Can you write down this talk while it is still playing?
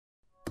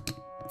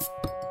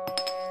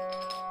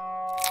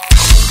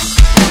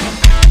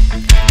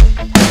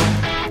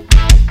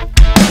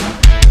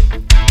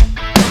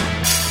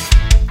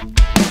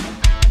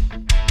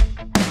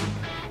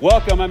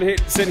Welcome. I'm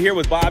sitting here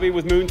with Bobby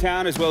with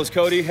Moontown, as well as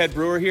Cody, head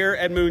brewer here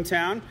at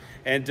Moontown.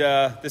 And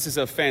this is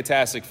a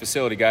fantastic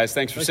facility, guys.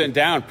 Thanks for sitting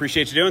down.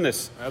 Appreciate you doing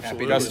this.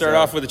 Absolutely. Got to start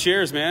off with a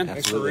cheers, man.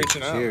 Thanks for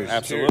reaching out. Cheers.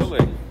 Absolutely.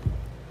 Cheers.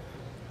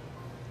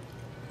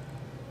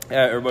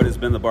 Yeah, everybody's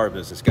been in the bar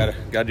business. Got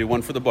to do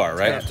one for the bar,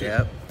 right?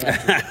 Yep.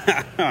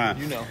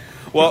 You know.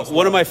 Well,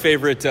 one of my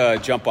favorite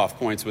jump-off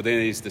points within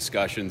these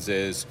discussions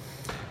is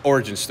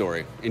origin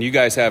story. And you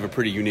guys have a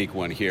pretty unique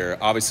one here,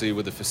 obviously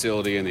with the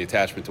facility and the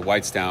attachment to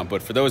Whitestown.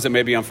 But for those that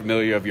may be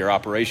unfamiliar of your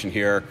operation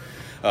here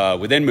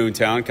within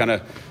Moontown, kind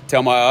of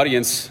tell my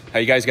audience how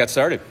you guys got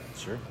started.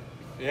 Sure.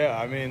 Yeah,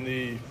 I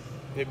mean,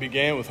 it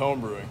began with home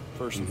brewing,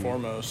 first and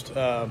foremost.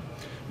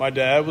 My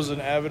dad was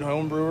an avid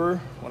home brewer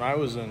when I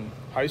was in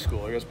high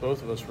school. I guess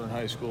both of us were in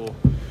high school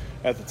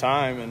at the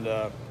time. And,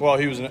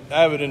 he was an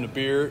avid into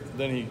beer.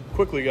 Then he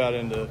quickly got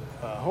into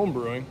home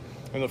brewing.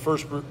 And the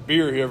first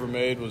beer he ever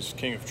made was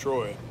King of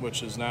Troy,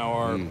 which is now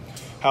our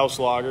house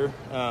lager.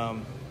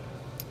 And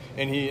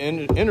he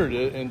entered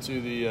it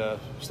into the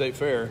state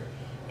fair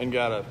and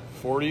got a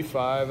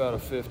 45 out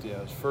of 50.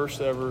 That was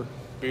first ever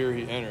beer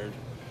he entered.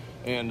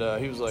 And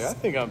he was like, I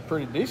think I'm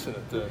pretty decent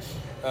at this.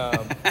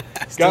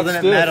 Still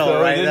didn't medal,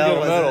 though. right? He didn't get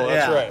a medal. Yeah.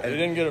 That's right. He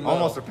didn't get a medal.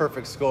 Almost a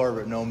perfect score,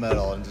 but no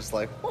medal. And just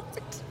like, what?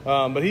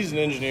 But he's an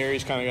engineer.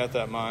 He's kind of got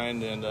that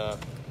mind. And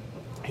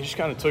he just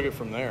kind of took it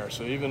from there.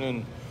 So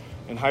even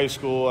in high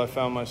school, I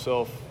found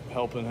myself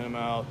helping him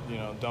out,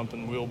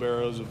 dumping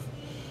wheelbarrows of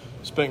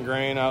spent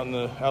grain out in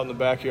the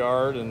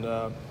backyard.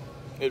 And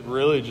it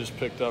really just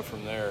picked up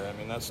from there. I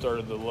mean, that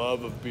started the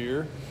love of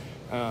beer.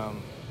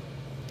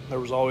 There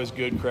was always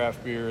good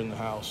craft beer in the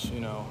house,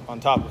 on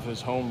top of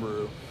his home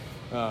brew.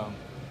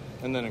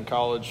 And then in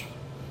college,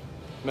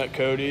 met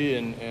Cody,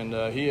 and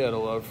he had a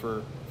love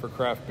for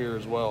craft beer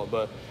as well.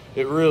 But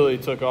it really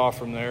took off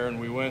from there, and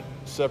we went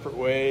separate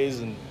ways,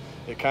 and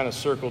it kind of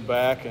circled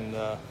back. And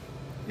I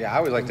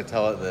always like to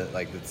tell it that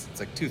like it's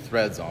like two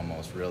threads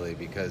almost, really,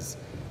 because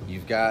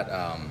you've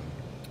got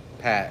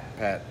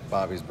Pat,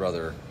 Bobby's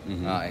brother. He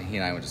and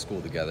I went to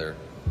school together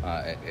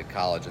at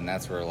college, and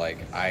that's where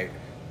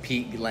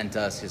Pete lent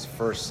us his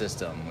first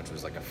system, which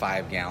was like a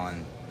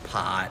 5-gallon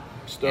pot,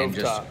 stove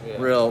top,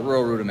 real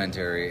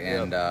rudimentary.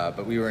 And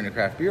but we were into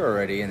craft beer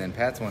already, and then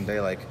Pat's one day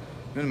like,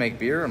 "You gonna make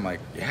beer?" I'm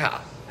like,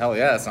 "Yeah, hell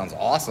yeah, that sounds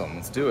awesome.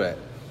 Let's do it."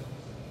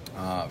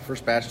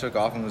 First batch took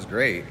off and was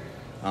great.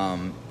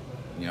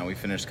 We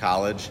finished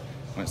college,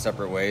 went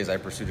separate ways. I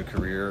pursued a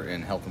career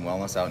in health and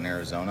wellness out in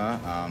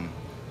Arizona.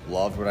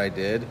 Loved what I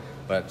did,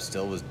 but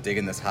still was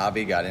digging this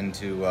hobby. Got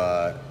into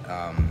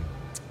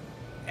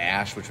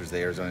ASH, which was the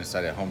Arizona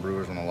Society of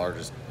Homebrewers, one of the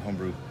largest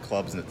homebrew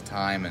clubs at the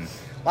time, and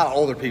a lot of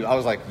older people. I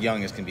was like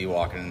young as can be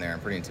walking in there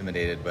and pretty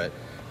intimidated, but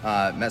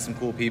met some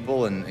cool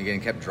people, and again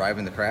kept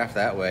driving the craft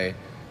that way.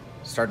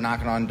 Started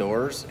knocking on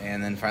doors,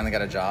 and then finally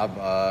got a job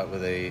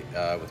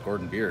with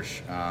Gordon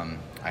Biersch.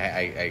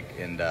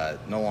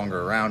 No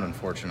longer around,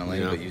 unfortunately,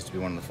 but used to be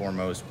one of the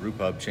foremost brew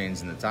pub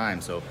chains in the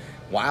time. So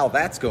while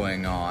that's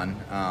going on,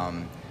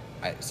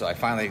 I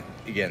finally,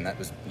 again, that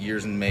was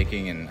years in the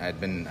making, and I'd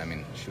been out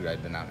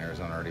in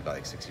Arizona already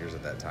about 6 years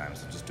at that time,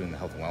 so just doing the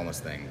health and wellness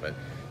thing, but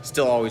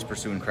still always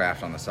pursuing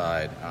craft on the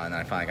side. And then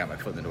I finally got my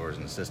foot in the door as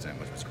an assistant,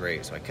 which was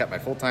great. So I kept my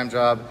full-time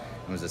job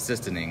and was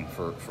assistanting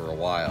for a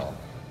while.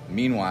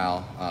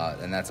 Meanwhile,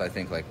 and that's, I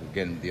think, like,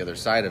 again, the other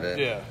side of it.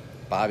 Yeah.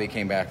 Bobby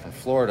came back from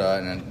Florida,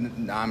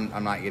 and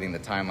I'm not getting the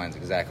timelines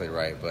exactly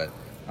right, but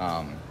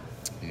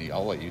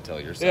I'll let you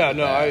tell your side. Yeah,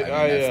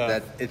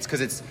 no, it's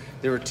because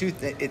there were two.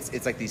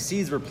 It's like these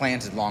seeds were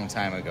planted a long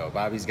time ago.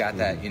 Bobby's got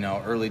that,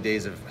 early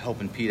days of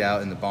helping Pete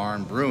out in the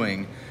barn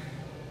brewing,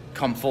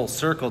 come full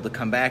circle to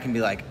come back and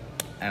be like,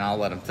 and I'll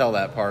let him tell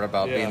that part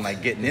about being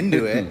like getting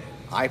into it.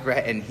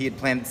 And he had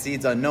planted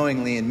seeds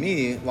unknowingly in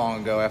me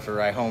long ago after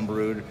I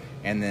homebrewed,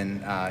 and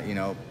then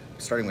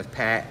starting with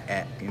Pat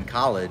in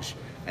college.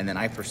 And then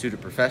I pursued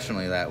it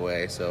professionally that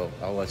way, so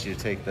I'll let you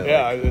take the...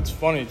 Yeah, it's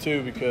funny,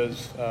 too,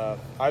 because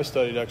I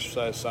studied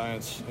exercise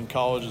science in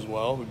college as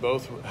well. We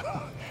both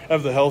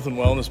have the health and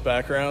wellness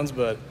backgrounds,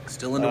 but...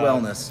 Still into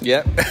wellness.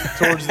 Yep.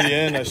 Towards the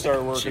end, I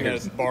started working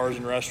at bars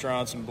and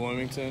restaurants in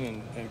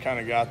Bloomington and kind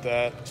of got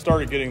that.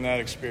 Started getting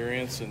that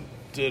experience and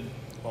did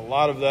a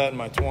lot of that in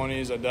my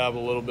 20s. I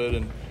dabbled a little bit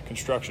in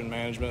construction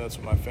management. That's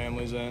what my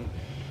family's in.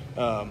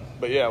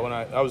 But, yeah, when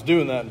I was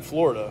doing that in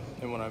Florida,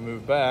 and when I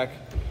moved back...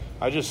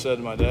 I just said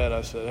to my dad,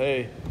 I said,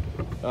 hey,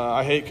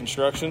 I hate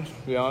construction, to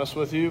be honest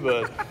with you,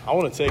 but I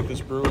want to take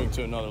this brewing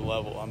to another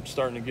level. I'm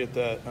starting to get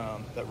that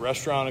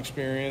restaurant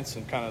experience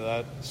and kind of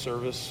that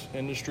service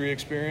industry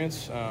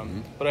experience.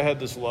 But I had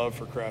this love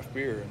for craft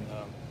beer, and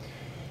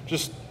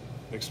just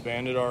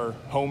expanded our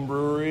home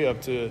brewery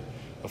up to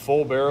a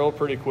full barrel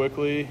pretty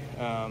quickly,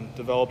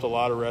 developed a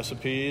lot of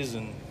recipes,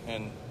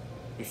 and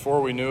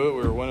before we knew it,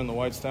 we were winning the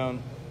Whitestown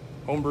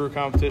homebrew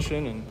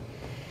competition and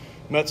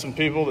met some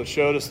people that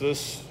showed us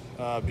this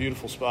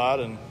beautiful spot,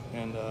 and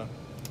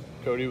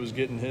Cody was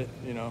getting hit,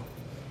 you know.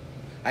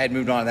 I had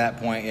moved on at that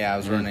point. Yeah, I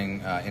was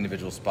running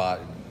individual spot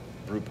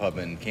brew pub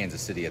in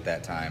Kansas City at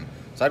that time.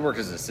 So I'd worked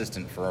as an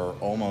assistant for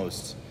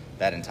almost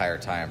that entire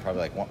time,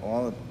 probably like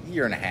a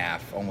year and a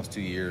half, almost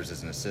 2 years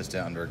as an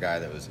assistant under a guy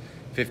that was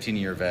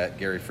 15-year vet,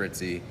 Gary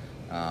Fritzy.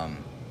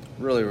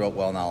 Really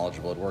well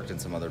knowledgeable. Had worked in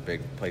some other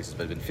big places,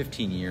 but had been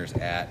 15 years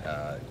at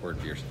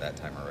Gordon Bierce at that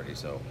time already.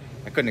 So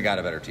I couldn't have got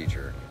a better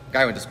teacher.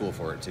 Guy went to school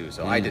for it too,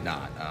 so I did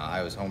not.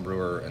 I was home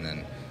brewer and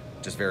then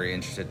just very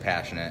interested,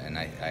 passionate, and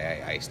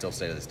I still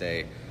say to this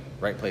day,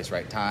 right place,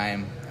 right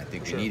time. I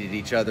think we needed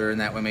each other in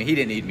that way. I mean, he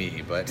didn't need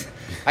me, but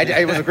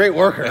I was a great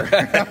worker.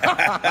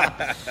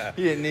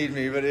 He didn't need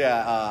me, but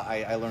yeah,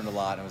 I learned a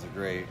lot. It was a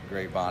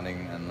great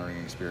bonding and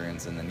learning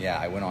experience. And then, yeah,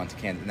 I went on to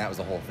Kansas, and that was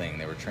the whole thing.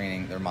 They were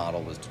training, their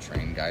model was to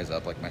train guys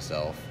up like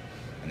myself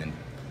and then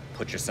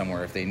put you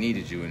somewhere if they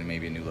needed you in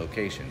maybe a new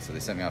location. So they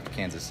sent me off to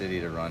Kansas City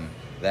to run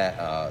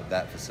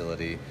that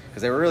facility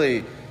because they were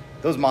really,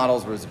 those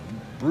models was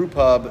brew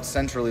pub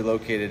centrally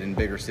located in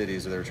bigger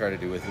cities, where they were trying to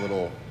do with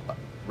little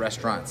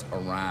restaurants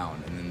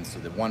around, and then so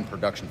the one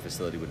production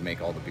facility would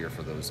make all the beer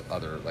for those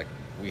other, like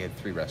we had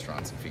 3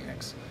 restaurants in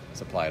Phoenix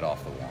supplied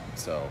off the one.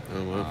 So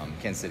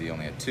Kansas City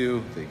only had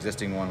 2, the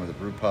existing one where the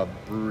brew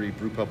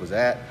pub was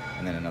at,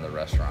 and then another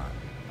restaurant.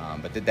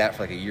 But did that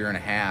for like a year and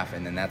a half,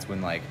 and then that's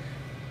when like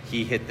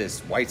he hit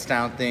this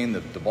Whitestown thing,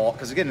 the ball,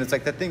 because again, it's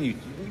like that thing we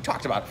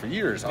talked about for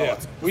years. Yeah,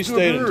 we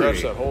stayed in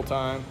touch that whole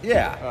time.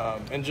 Yeah.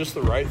 And just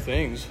the right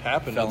things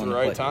happened at the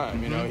right time.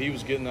 Mm-hmm. You know, he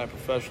was getting that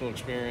professional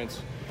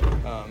experience,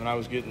 and I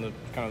was getting the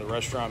kind of the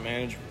restaurant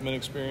management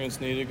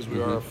experience needed because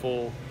we are a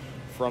full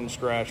from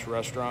scratch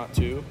restaurant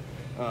too.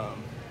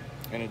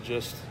 And it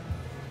just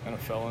kind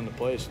of fell into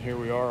place. And here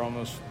we are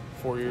almost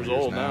 4 years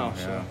old now.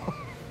 Yeah. So.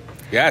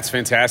 Yeah, it's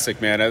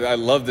fantastic, man. I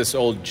love this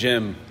old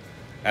gym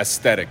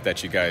aesthetic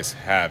that you guys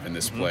have in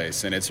this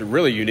place, and it's a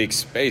really unique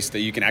space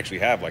that you can actually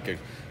have like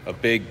a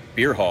big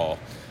beer hall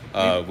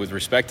with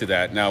respect to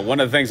that. Now,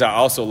 one of the things I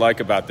also like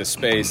about this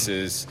space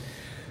is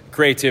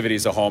creativity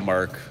is a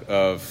hallmark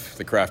of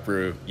the craft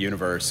brew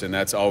universe, and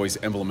that's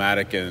always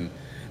emblematic in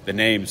the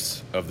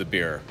names of the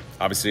beer.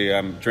 Obviously,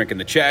 I'm drinking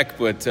the Czech,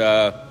 but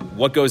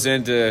what goes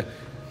into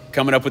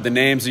coming up with the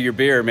names of your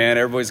beer, man?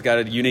 Everybody's got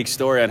a unique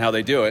story on how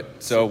they do it.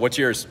 So what's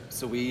yours?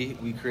 So we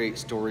create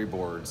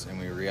storyboards and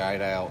we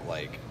write out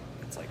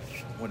it's like,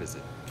 what is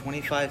it,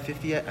 25,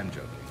 50? I'm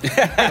joking.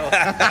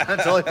 I'm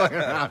totally fucking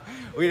around.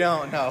 We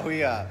don't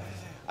know.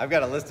 I've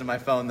got a list in my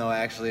phone though,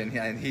 actually,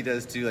 and he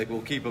does too. Like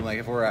we'll keep them, like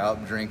if we're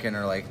out drinking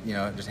or like, you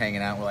know, just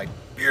hanging out, we're like,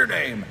 beer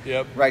name.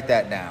 Yep. Write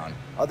that down.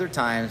 Other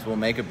times we'll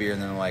make a beer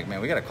and then we're like,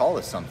 man, we got to call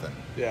this something.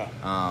 Yeah.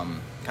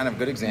 Kind of a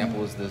good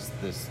example is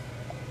this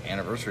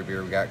anniversary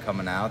beer we got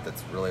coming out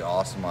that's really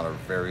awesome, out of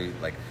very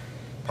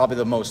probably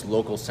the most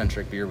local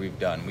centric beer we've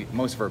done.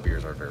 Most of our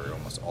beers are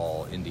almost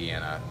all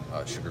Indiana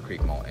Sugar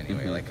Creek malt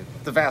anyway. Like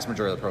the vast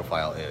majority of the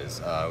profile is.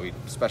 We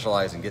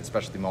specialize and get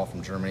specialty malt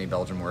from Germany,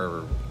 Belgium,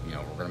 wherever, you know,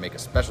 we're going to make a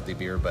specialty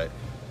beer, but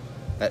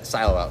that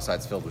silo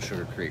outside's filled with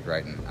Sugar Creek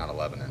right out of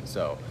Lebanon.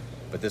 So,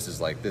 but this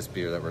is like this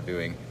beer that we're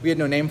doing. We had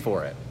no name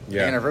for it.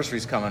 Yeah. The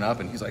anniversary's coming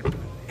up, and he's like,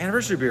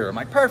 anniversary beer. I'm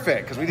like,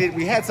 perfect, because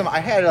we had some. I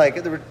had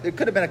there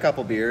could have been a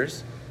couple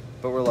beers.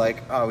 But we're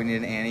like, oh, we need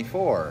an Annie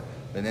 4.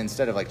 And then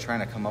instead of like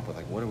trying to come up with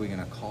like, what are we going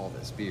to call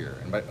this beer?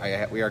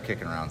 And we are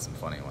kicking around some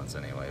funny ones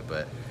anyway.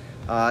 But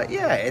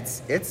yeah,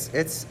 it's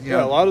you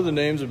know. A lot of the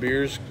names of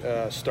beers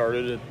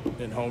started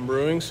in home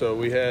brewing. So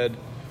we had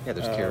there's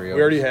carryovers.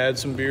 We already had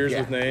some beers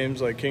with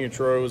names. Like King of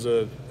Troy was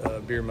a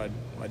beer my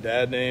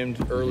dad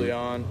named early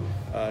on.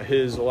 A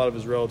lot of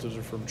his relatives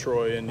are from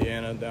Troy,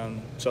 Indiana,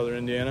 down southern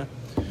Indiana.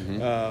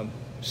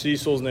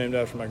 Cecil's named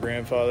after my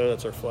grandfather.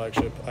 That's our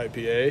flagship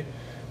IPA.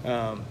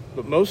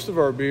 But most of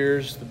our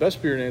beers, the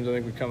best beer names I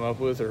think we come up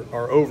with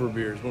are over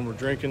beers. When we're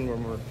drinking,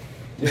 when we're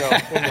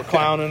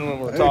clowning, when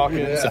we're talking.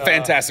 It's a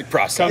fantastic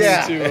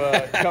process.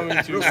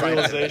 Coming to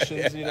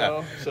realizations, you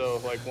know.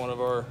 So like one of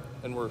our,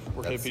 and we're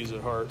hippies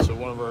at heart. So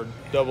one of our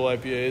double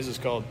IPAs is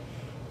called,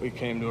 we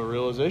came to a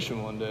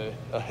realization one day,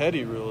 a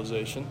heady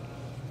realization.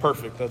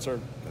 Perfect. That's our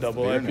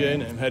double IPA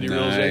name, heady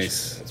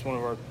realization. It's one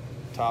of our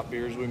top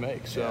beers we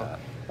make. So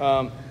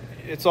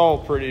it's all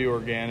pretty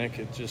organic.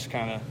 It just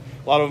kind of,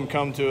 a lot of them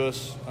come to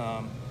us.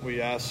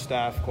 We ask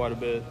staff quite a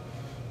bit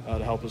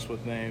to help us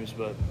with names,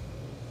 but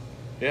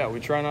yeah, we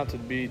try not to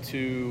be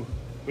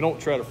we don't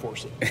try to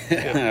force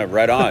it.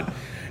 Right on.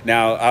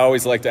 Now, I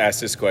always like to ask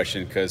this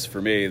question because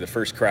for me, the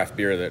first craft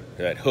beer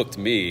that hooked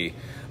me,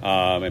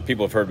 and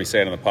people have heard me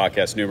say it on the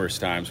podcast numerous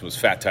times, was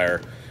Fat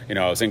Tire. You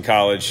know, I was in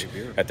college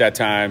at that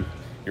time.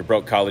 You're a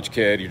broke college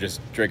kid. You're just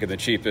drinking the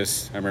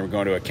cheapest. I remember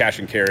going to a cash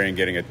and carry and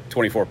getting a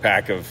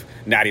 24-pack of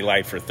Natty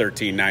Light for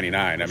 $13.99.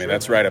 I mean,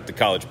 that's right up the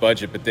college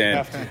budget. But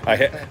then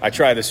I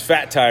try this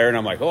Fat Tire, and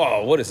I'm like,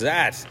 oh, what is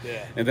that?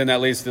 Yeah. And then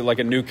that leads to like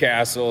a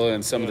Newcastle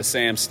and some of the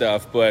Sam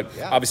stuff. But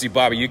obviously,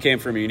 Bobby, you came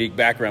from a unique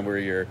background where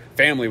your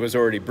family was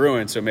already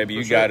brewing, so maybe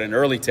you got an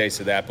early taste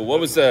of that. But what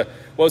was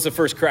the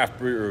first craft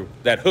brew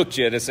that hooked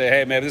you to say,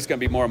 hey, man, this is going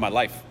to be more of my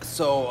life?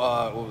 So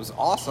it was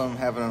awesome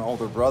having an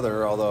older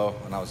brother, although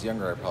when I was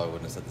younger, I probably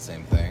wouldn't have have said the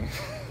same thing.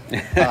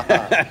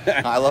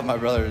 I love my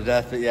brother to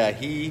death, but yeah,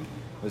 he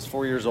was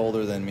 4 years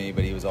older than me,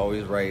 but he was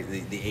always right.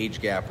 The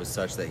age gap was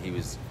such that he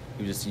was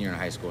a senior in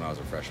high school and I was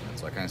a freshman,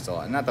 so I kind of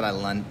still, not that I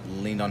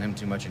leaned on him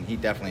too much, and he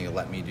definitely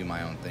let me do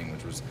my own thing,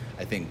 which was,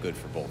 I think, good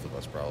for both of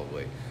us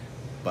probably.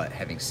 But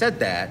having said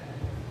that,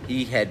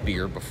 he had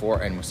beer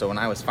before, and so when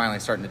I was finally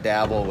starting to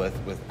dabble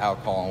with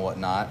alcohol and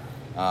whatnot,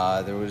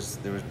 there was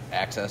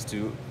access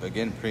to,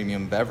 again,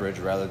 premium beverage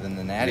rather than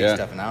the natty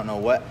stuff, and I don't know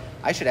what,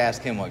 I should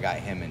ask him what got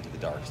him into the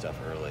dark stuff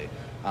early.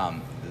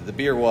 The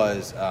beer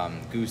was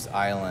Goose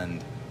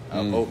Island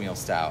oatmeal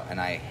stout, and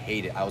I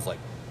hate it. I was like,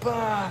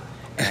 bah!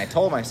 And I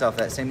told myself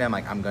that same day, I'm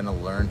like, I'm going to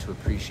learn to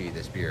appreciate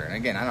this beer. And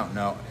again, I don't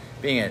know,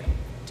 being a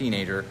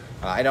teenager,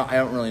 I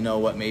don't really know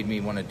what made me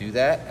want to do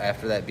that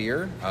after that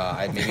beer.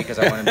 Maybe because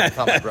I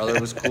thought my brother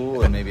was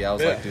cool, and maybe I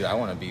was like, dude, I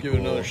want to be Give cool.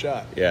 it another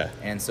shot. Yeah.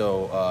 And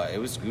so it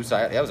was Goose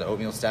Island. It was an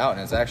oatmeal stout,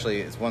 and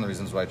it's one of the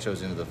reasons why I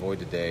chose Into the Void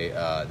today.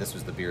 This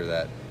was the beer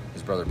that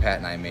his brother Pat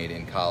and I made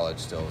in college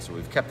still, so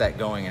we've kept that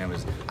going.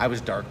 And I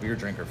was dark beer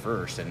drinker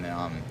first, and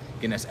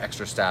Guinness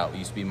Extra Stout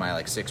used to be my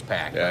like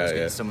 6-pack.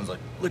 Yeah. Someone's like,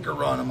 liquor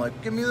run, I'm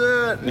like, give me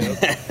that.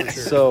 For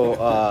sure. So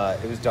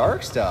it was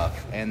dark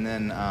stuff, and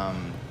then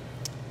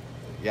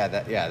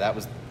that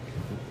was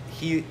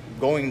he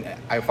going.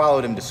 I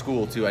followed him to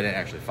school too. I didn't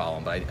actually follow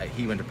him, but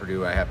he went to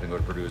Purdue. I happened to go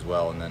to Purdue as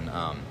well, and then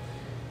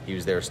he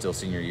was there still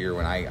senior year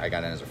when I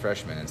got in as a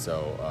freshman, and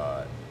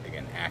so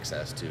again,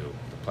 access to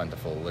the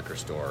plentiful liquor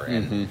store.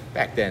 And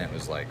back then it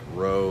was like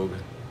Rogue,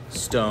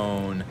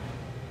 Stone.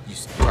 You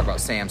talk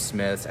about Sam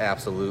Smith's,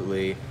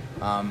 absolutely.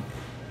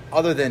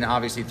 Other than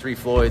obviously Three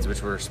Floyds,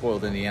 which were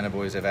spoiled Indiana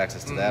boys have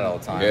access to that all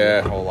the time.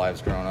 Yeah. Their whole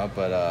lives growing up,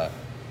 but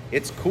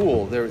it's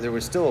cool. There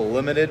was still a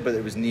limited, but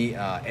it was neat.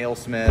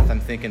 AleSmith, I'm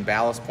thinking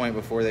Ballast Point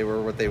before they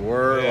were what they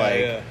were.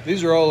 Yeah.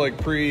 These are all like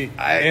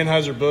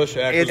pre-Anheuser-Busch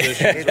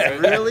acquisitions. It's right?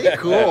 really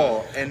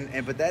cool,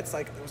 and but that's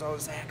like there was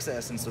always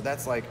access, and so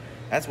that's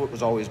what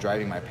was always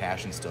driving my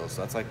passion still.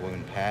 So that's like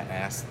when Pat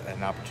asked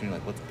an opportunity,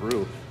 like, let's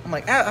brew. I'm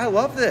like, I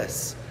love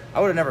this. I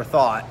would have never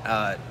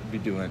thought be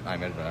doing. I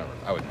would never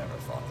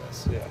have thought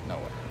this. Yeah, no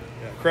way.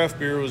 Yeah, craft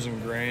beer was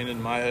ingrained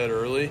in my head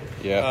early.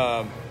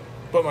 Yeah.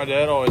 But my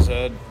dad always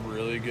had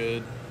really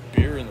good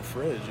beer in the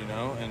fridge,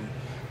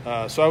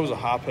 and so I was a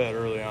hophead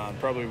early on,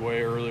 probably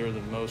way earlier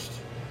than most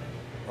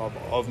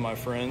of my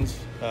friends.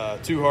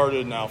 Two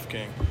Hearted and Alpha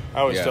King. I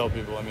always tell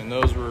people, I mean,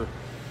 those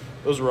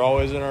were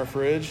always in our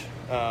fridge.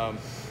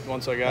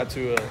 Once I got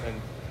to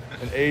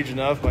an age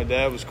enough, my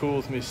dad was cool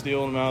with me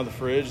stealing them out of the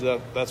fridge.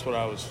 That's what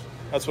I was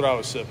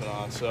sipping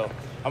on. So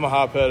I'm a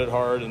hophead at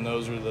heart, and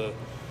those are the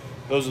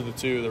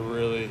two that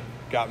really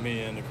got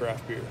me into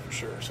craft beer for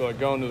sure. So like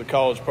going to the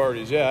college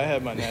parties, I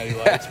had my Natty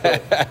Lights,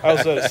 but I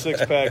also had a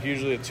 6-pack,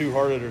 usually a Two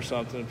Hearted or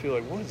something, and people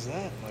are like, what is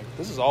that? I'm like,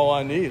 this is all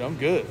I need. I'm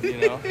good,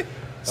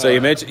 So you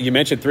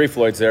mentioned Three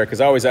Floyds there,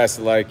 because I always ask,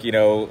 like,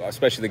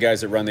 especially the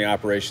guys that run the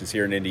operations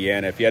here in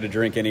Indiana, if you had to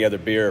drink any other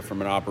beer from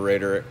an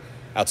operator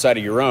outside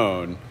of your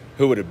own,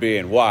 who would it be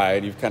and why?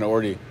 And you've kind of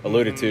already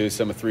alluded to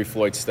some of Three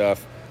Floyd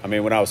stuff. I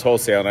mean, when I was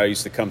wholesaling, I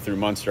used to come through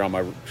Munster on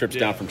my trips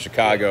down from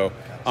Chicago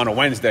on a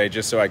Wednesday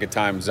just so I could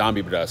time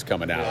Zombie Dust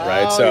coming out,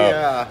 right?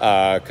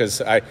 So, because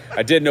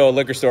I did know a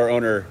liquor store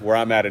owner where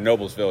I'm at in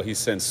Noblesville. He's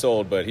since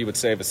sold, but he would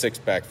save a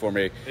 6-pack for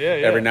me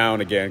every now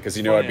and again because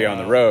he knew I'd be on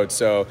the road.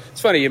 So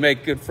it's funny, you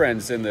make good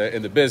friends in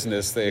the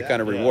business. They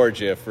kind of reward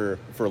you for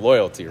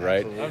loyalty,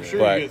 right? Absolutely. I'm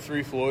sure you get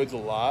Three Floyds a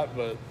lot,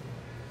 but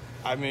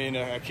I mean,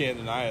 I can't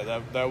deny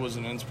it. That was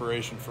an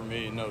inspiration for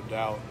me, no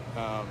doubt.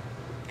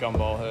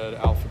 Gumball Head,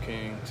 Alpha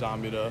King,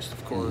 Zombie Dust,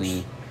 of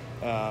course.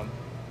 But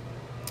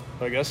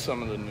I guess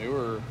some of the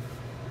newer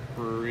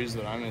breweries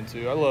that I'm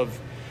into, I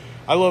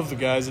love the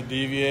guys at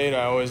Deviate.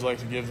 I always like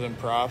to give them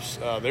props.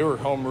 They were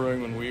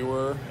homebrewing when we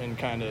were, and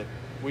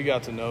we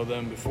got to know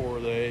them before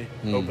they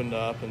opened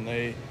up, and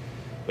they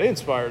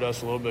inspired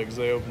us a little bit because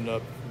they opened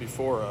up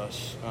before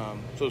us.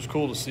 So it's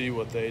cool to see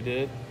what they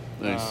did.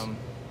 Nice.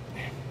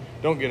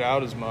 Don't get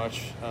out as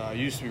much. I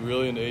used to be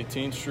really into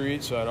 18th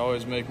Street, so I'd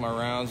always make my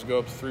rounds, go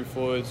up to Three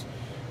Floyds,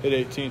 hit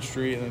 18th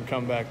Street, and then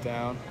come back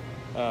down.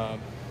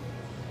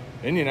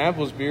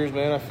 Indianapolis beers,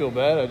 man, I feel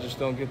bad. I just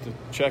don't get to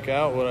check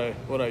out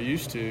what I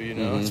used to.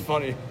 It's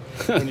funny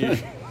when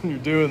you're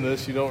doing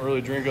this, you don't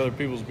really drink other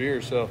people's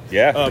beers. So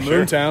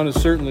Moontown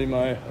is certainly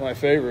my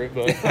favorite,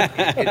 but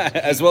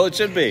as well it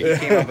should be. He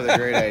came up with a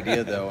great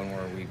idea though, and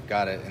where we've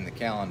got it in the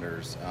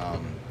calendars.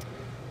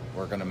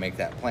 We're going to make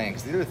that plan.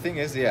 Because the other thing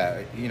is, him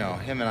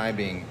and I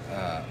being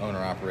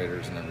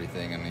owner-operators and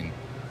everything, I mean,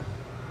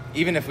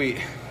 even if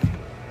we,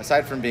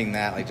 aside from being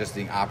that, like just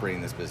being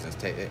operating this business,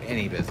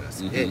 any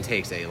business, it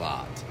takes a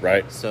lot.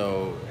 Right.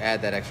 So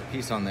add that extra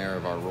piece on there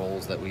of our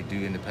roles that we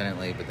do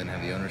independently, but then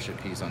have the ownership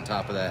piece on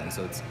top of that. And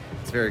so it's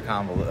very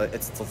convoluted.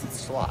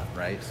 It's a lot,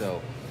 right?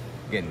 So,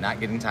 again, not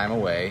getting time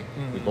away.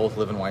 We both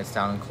live in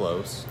Whitestown and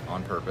close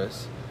on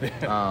purpose.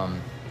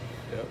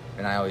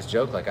 And I always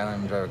joke, like, I don't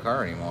even drive a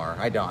car anymore.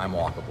 I don't. I'm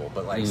walkable.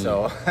 But, like,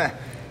 so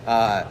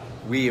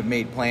we have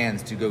made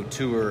plans to go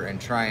tour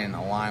and try and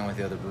align with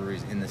the other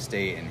breweries in the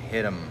state and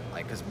hit them,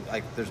 like, because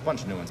like there's a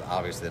bunch of new ones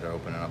obviously that are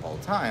opening up all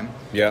the time.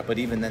 Yeah. But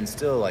even then,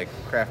 still, like,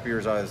 craft beer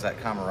is always that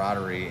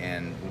camaraderie,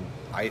 and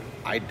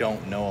I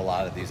don't know a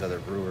lot of these other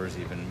brewers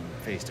even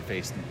face to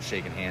face and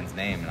shaking hands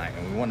name,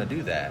 and we want to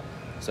do that.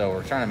 So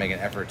we're trying to make an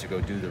effort to go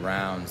do the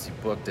rounds. He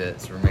booked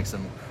it, so we're gonna make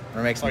some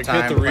like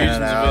time. hit the regions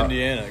of out.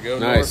 Indiana, go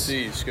Nice.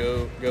 northeast,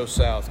 go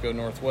south, go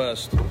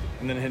northwest,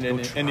 and then hit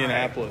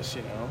Indianapolis.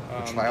 You know,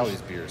 Try all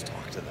these beers,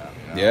 talk to them.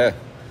 You know? Yeah.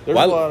 there's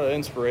Well, a lot of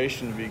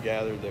inspiration to be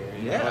gathered there.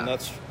 You know, Yeah. and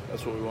that's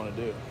what we want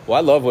to do. Well,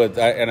 I love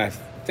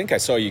I think I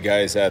saw you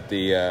guys at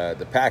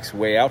the PAX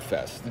Way Out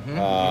Fest,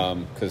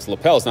 because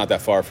Lapel's not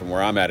that far from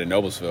where I'm at in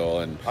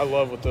Noblesville, and I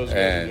love what those guys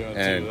are doing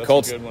and too. That's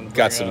Colt's a good one to bring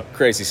got some up.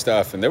 crazy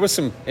stuff, and there was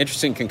some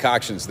interesting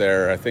concoctions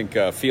there. I think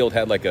Field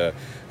had like a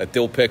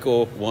dill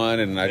pickle one,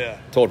 and I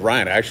told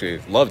Ryan I actually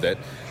loved it.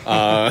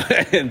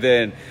 And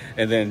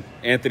then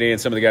Anthony and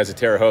some of the guys at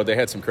Terre Haute, they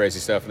had some crazy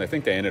stuff, and I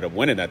think they ended up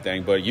winning that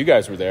thing. But you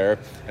guys were there,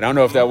 and I don't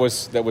know if that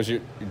was your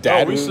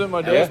dad. We sent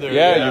my dad there.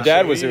 Yeah, your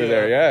dad so was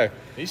there. Yeah.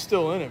 He's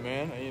still in it,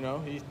 man. You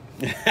know, he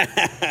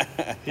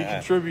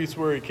contributes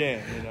where he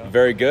can. You know.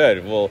 Very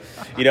good. Well,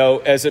 you know,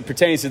 as it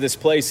pertains to this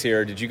place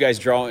here, did you guys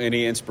draw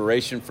any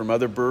inspiration from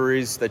other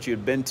breweries that you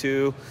had been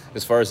to,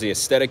 as far as the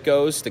aesthetic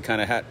goes, to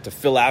kind of to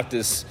fill out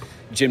this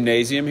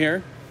gymnasium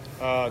here?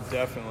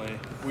 Definitely.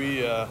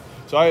 We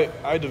so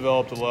I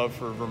developed a love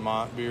for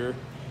Vermont beer,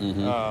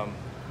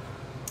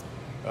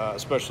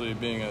 especially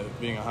being a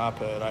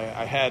hophead.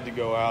 I had to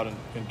go out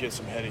and get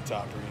some heady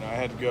topper. You know, I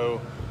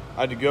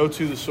had to go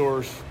to the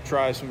source,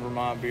 try some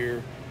Vermont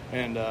beer,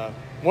 and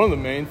one of the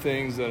main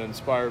things that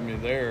inspired me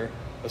there,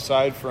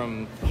 aside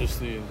from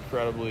just the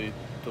incredibly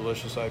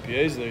delicious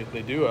IPAs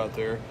they do out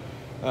there,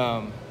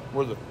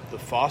 were the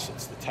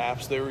faucets, the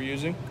taps they were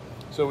using.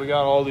 So we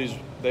got all these.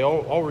 They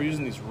all were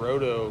using these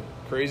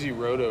crazy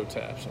Roto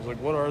taps. I was like,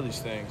 what are these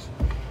things?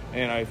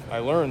 And I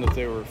learned that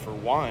they were for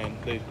wine.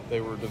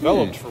 They were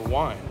developed for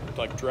wine,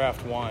 like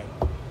draft wine.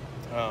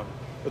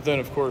 But then,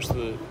 of course,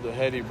 the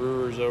heady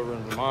brewers over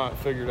in Vermont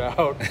figured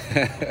out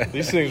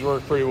these things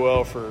work pretty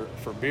well for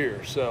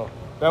beer. So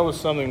that was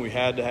something we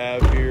had to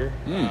have here.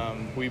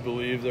 We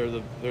believe they're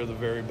the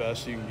very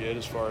best you can get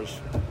as far as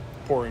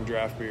pouring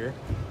draft beer.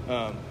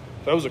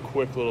 That was a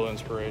quick little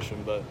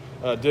inspiration,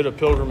 but did a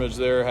pilgrimage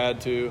there,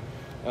 had to.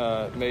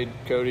 Made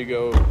Cody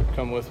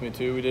come with me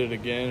too. We did it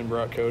again and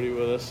brought Cody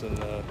with us, and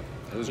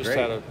It was just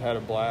great. had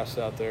a blast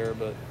out there.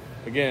 But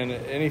again,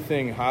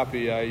 anything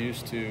hoppy, I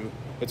used to.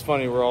 It's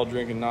funny we're all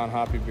drinking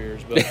non-hoppy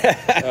beers, but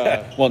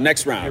Well,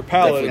 next round, your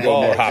palate definitely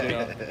go more evolves, hoppy. you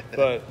know.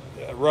 But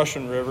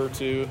Russian River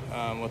too,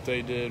 what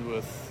they did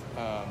with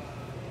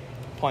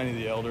Pliny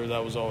the Elder,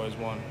 that was always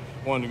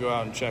one to go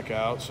out and check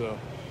out. So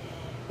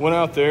went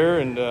out there,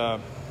 and I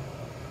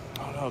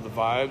don't know, the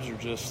vibes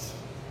are just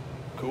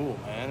cool,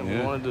 man. And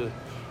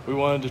we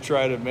wanted to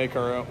try to make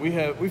our own.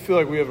 We feel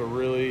like we have a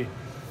really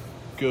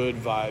good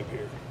vibe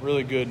here,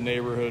 really good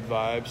neighborhood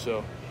vibe.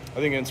 So I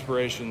think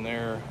inspiration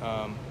there,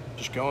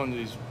 just going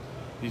to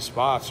these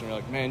spots, and you're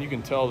like, man, you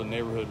can tell the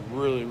neighborhood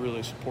really,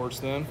 really supports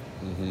them.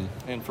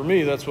 And for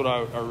me, that's what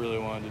I really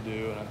wanted to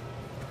do, and I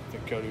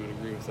think Cody would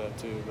agree with that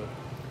too. But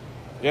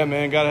yeah,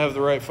 man, got to have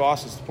the right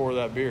faucets to pour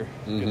that beer,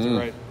 get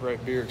the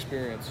right beer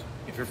experience.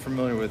 If you're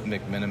familiar with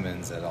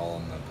McMinimans at all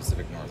in the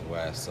Pacific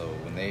Northwest, so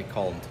when they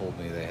called and told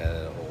me they had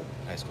an old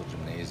high school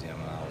gymnasium,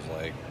 and I was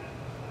like,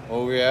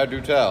 oh yeah,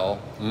 do tell.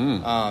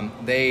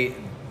 The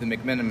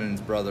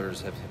McMinimans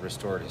brothers have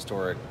restored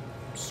historic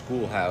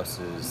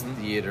schoolhouses,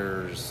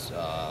 theaters.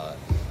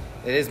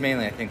 It is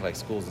mainly, I think, like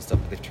schools and stuff,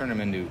 but they've turned them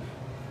into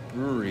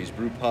breweries,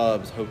 brew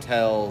pubs,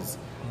 hotels.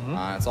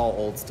 It's all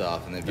old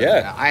stuff, and they've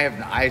been,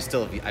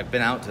 I've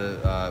been out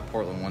to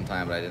Portland one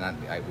time, but I did not.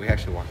 We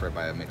actually walked right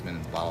by a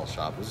McMinim's bottle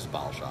shop. This is a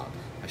bottle shop.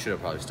 I should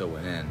have probably still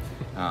went in.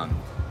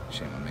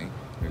 Shame on me.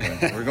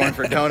 We're going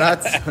for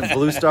donuts,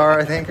 Blue Star,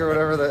 I think, or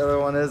whatever the other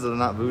one is. They're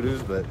not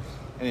Voodoo's, but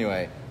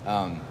anyway,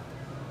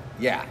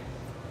 yeah.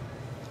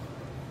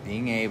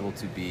 Being able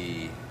to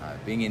be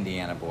being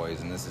Indiana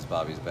boys, and this is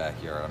Bobby's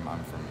backyard.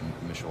 I'm from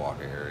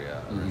Mishawaka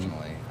area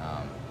originally,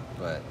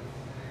 but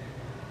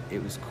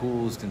it was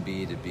cool as can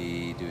be to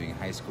be doing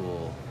high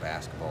school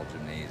basketball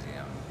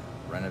gymnasium,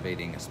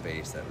 renovating a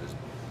space that was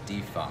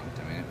defunct.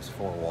 I mean, it was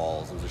 4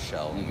 walls. It was a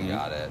shell when we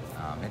got it.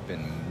 It had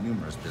been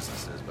numerous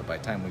businesses, but by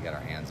the time we got our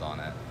hands on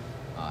it,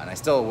 and I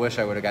still wish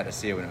I would have got to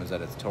see it when it was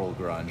at its total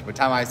grunge. By the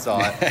time I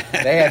saw it,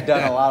 they had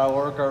done a lot of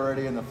work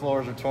already, and the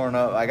floors were torn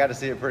up. I got to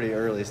see it pretty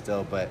early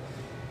still, but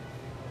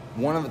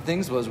one of the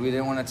things was we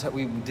didn't want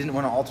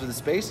to alter the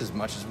space as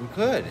much as we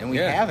could, and we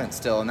haven't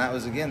still. And that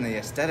was, again, the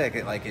aesthetic.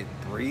 It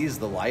breathes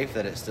the life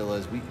that it still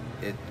is.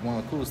 One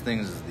of the coolest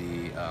things is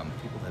the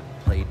people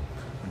that went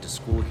to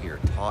school here,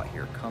 taught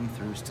here, come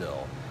through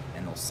still,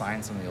 and they'll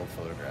sign some of the old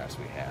photographs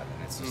we have.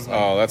 And it's just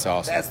Oh, that's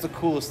awesome. That's the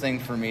coolest thing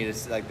for me to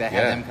have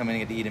them come in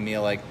and get to eat a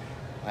meal.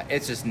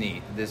 It's just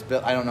neat.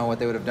 I don't know what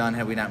they would have done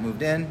had we not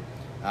moved in.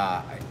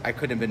 I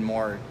couldn't have been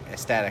more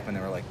ecstatic when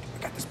they were like,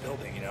 "I got this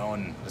building, you know,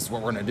 and this is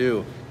what we're going to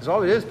do." Because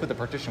all it is put the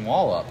partition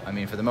wall up. I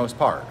mean, for the most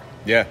part.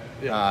 Yeah.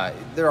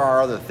 There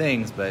are other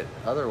things, but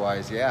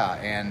otherwise, yeah.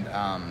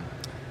 And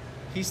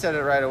he said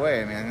it right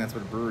away. I mean, I think that's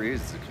what a brewery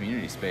is. It's a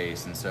community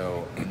space. And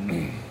so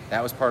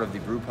that was part of the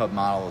brew pub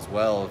model as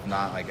well. If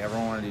not, like,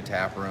 everyone wanted to do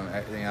tap room.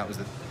 Everything that was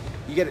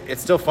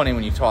it's still funny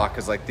when you talk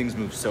because, like, things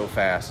move so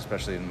fast,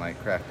 especially in,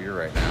 like, craft beer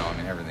right now. I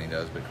mean, everything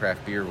does, but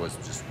craft beer was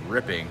just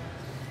ripping.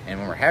 And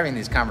when we're having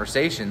these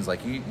conversations,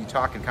 like, you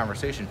talk in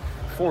conversation,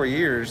 4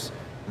 years,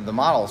 the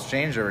model's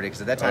changed already,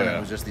 because at that time it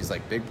was just these,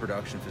 like, big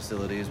production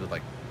facilities with,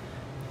 like,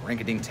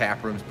 rinky-dink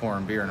tap rooms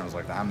pouring beer, and I was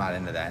like, I'm not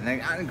into that. And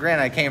then,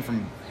 granted, I came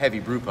from heavy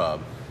brew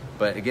pub,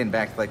 but again,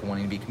 back to, like,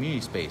 wanting to be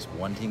community space,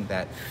 wanting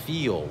that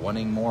feel,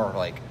 wanting more,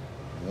 like,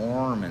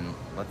 warm, and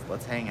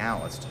let's hang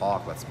out, let's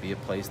talk, let's be a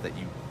place that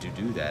you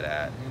do that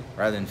at,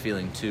 rather than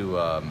feeling too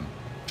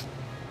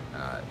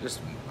just,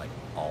 like,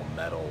 all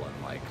metal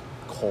and, like,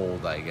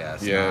 cold, I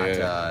guess.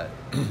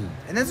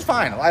 And that's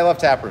fine. I love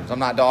tap rooms. I'm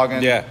not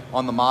dogging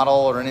on the model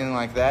or anything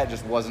like that. It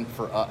just wasn't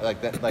for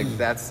like that. Like,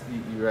 that's,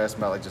 you were asking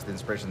about, like, just the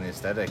inspiration and the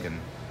aesthetic, and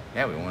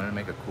we wanted to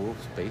make a cool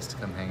space to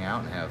come hang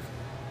out and have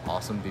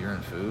awesome beer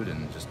and food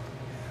and just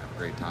have a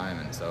great time.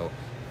 And so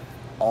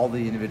all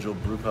the individual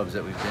brew pubs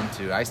that we've been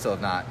to, I still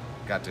have not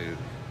got to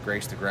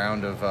grace the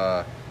ground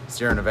of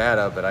Sierra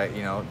Nevada, but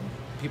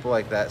people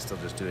like that still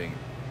just doing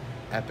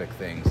epic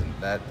things, and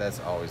that's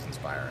always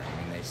inspiring.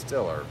 I mean, they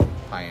still are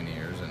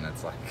pioneers, and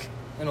it's like,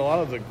 and a lot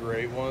of the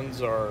great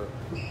ones are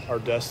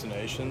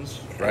destinations,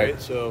 right?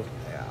 So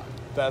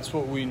that's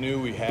what we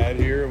knew we had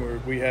here,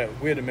 and we had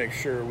to make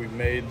sure we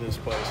made this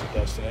place a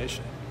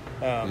destination,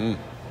 and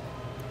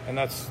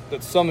that's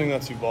something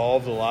that's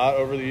evolved a lot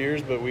over the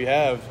years. But we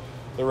have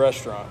the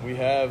restaurant, we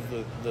have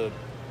the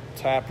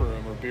tap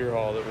room or beer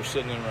hall that we're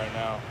sitting in right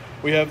now,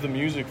 we have the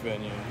music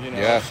venue, you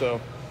know. So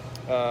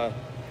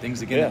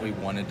things again that we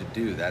wanted to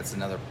do. That's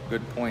another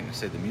good point to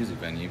say the music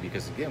venue,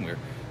 because again, we're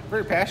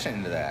very passionate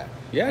into that.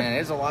 And it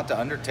is a lot to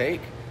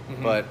undertake,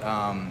 but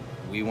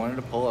we wanted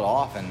to pull it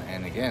off.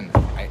 And again,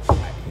 I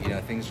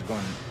things are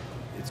going.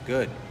 It's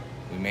good.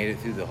 We made it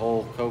through the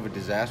whole COVID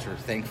disaster,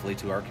 thankfully,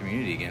 to our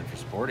community again for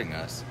supporting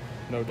us.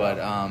 No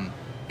doubt.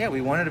 But we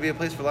wanted to be a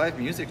place for live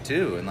music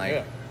too, and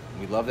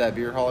we love that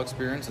beer hall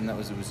experience. And it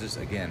was just,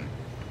 again,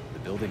 the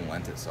building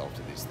lent itself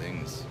to these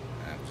things.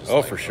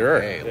 For sure.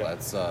 Okay,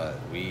 let's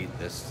we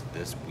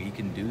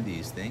can do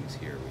these things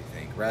here, we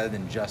think, rather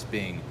than just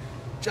being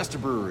just a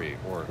brewery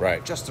or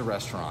just a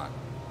restaurant.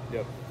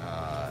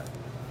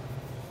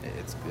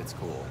 It's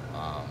cool.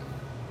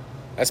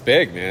 That's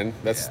big, man.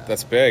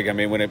 That's big. I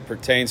mean, when it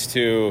pertains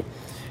to,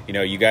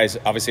 you guys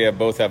obviously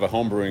both have a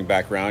home brewing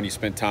background. You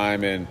spent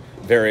time in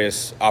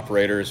various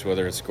operators,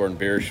 whether it's Gordon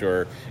Biersch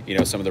or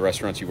some of the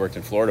restaurants you worked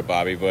in Florida,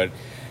 Bobby. But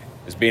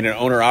is being an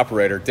owner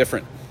operator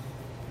different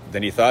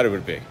than you thought it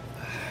would be?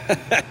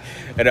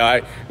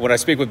 And when I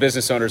speak with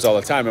business owners all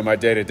the time in my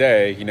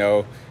day-to-day,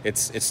 it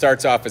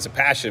starts off as a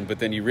passion, but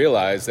then you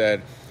realize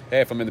that,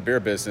 hey, if I'm in the beer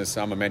business,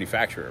 I'm a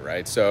manufacturer,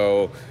 right?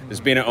 So is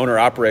being an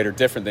owner-operator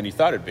different than you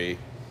thought it'd be,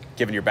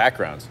 given your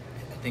backgrounds?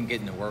 I think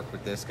getting to work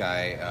with this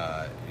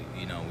guy,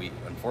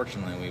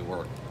 unfortunately we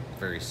work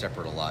very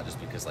separate a lot, just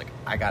because, like,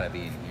 I got to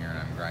be in here and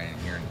I'm grinding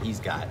here, and he's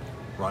got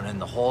running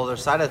the whole other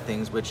side of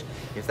things, which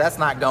if that's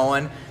not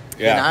going,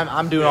 then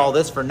I'm doing all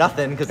this for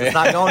nothing, because it's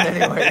not going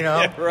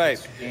anywhere,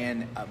 Right.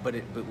 And but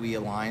we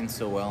align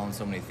so well on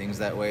so many things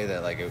that way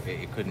that, like,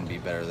 it couldn't be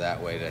better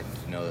that way, to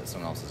know that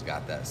someone else has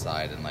got that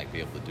side and, like,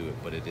 be able to do it.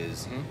 But it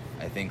is,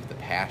 I think, the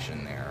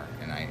passion there,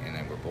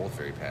 and we're both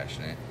very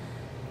passionate.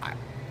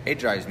 It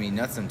drives me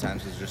nuts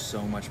sometimes, because there's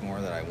so much more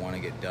that I want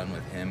to get done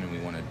with him and we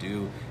want to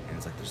do, and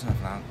it's like there's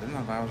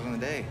enough hours in the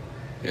day.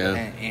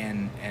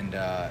 And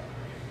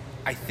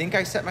I think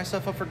I set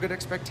myself up for good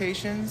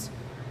expectations,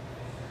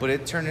 but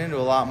it turned into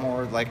a lot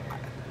more, like,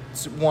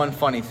 one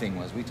funny thing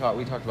was we talked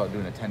about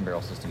doing a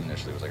 10-barrel system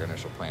initially. It was like our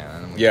initial plan,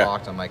 and then we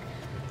talked. I'm like,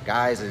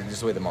 guys, and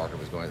just the way the market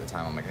was going at the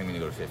time, I'm like, I'm going to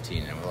go to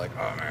 15, and we're like,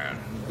 oh man,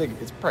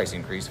 it's a price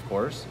increase, of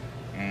course,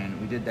 and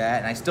we did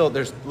that. And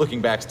there's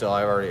looking back, still,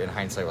 I already in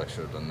hindsight, like,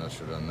 should have done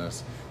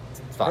this. It's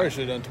fine. Probably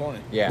should have done 20.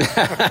 Yeah.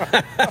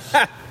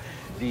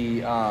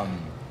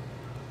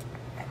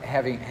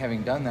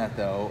 Having done that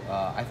though,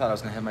 I thought I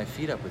was going to have my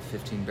feet up with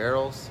 15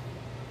 barrels.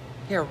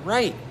 Yeah,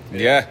 right.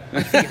 Yeah.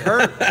 My feet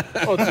hurt.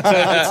 Well, it's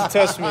a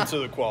testament to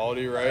the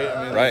quality, right?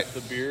 I mean,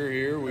 the beer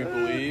here, we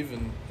believe,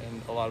 and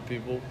a lot of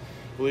people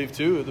believe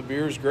too, the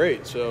beer is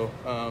great. So,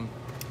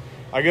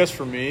 I guess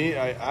for me,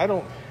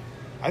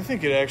 I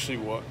think it actually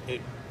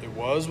it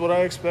was what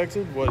I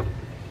expected.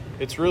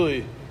 It's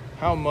really,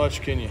 how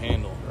much can you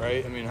handle,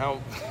 right? I mean,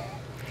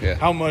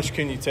 how much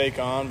can you take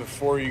on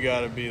before you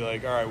got to be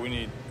like, all right, we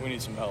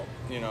need some help,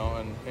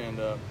 and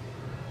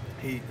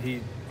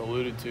he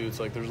alluded to, it's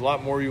like there's a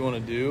lot more you want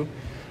to do.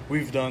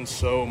 We've done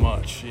so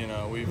much,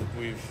 we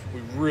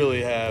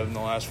really have in the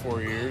last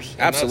 4 years.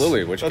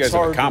 Absolutely, what you guys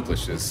have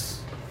accomplished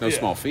is no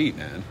small feat,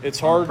 man. It's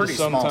hard pretty to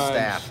sometimes, small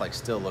staff, like,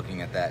 still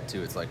looking at that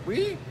too. It's like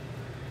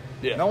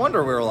no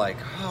wonder we were like,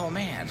 oh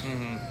man.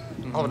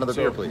 I'll have another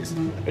beer, please.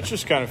 It's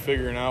just kind of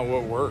figuring out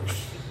what works,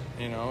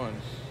 and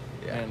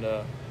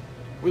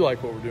we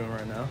like what we're doing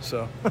right now.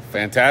 So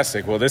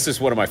Fantastic. Well, this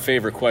is one of my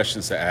favorite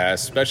questions to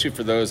ask, especially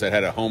for those that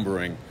had a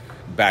homebrewing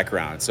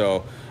background.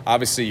 So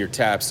obviously your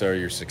taps are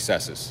your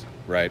successes,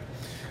 right?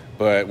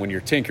 But when you're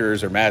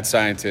tinkers or mad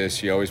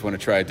scientists, you always want to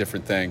try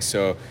different things.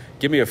 So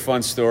give me a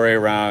fun story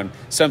around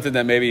something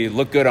that maybe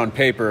looked good on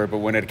paper, but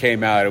when it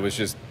came out, it was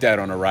just dead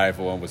on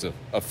arrival and was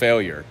a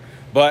failure.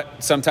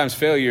 But sometimes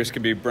failures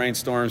can be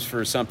brainstorms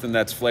for something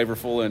that's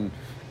flavorful and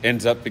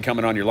ends up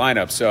becoming on your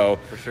lineup. So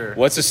for sure.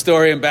 What's the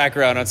story and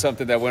background on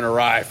something that went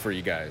awry for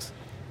you guys?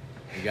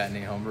 You got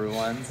any homebrew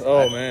ones?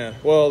 Oh man.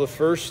 Well, the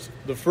first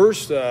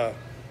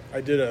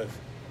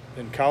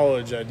in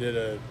college I did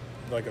a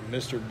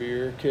Mr.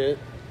 Beer kit.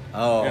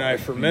 Oh, and I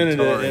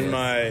fermented it in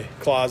my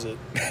closet,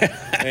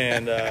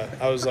 and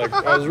I was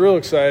real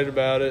excited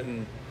about it,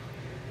 and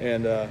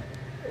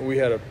we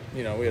had a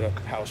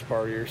house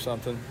party or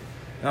something,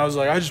 and I was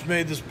like, I just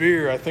made this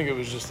beer. I think it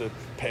was just a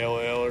pale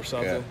ale or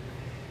something,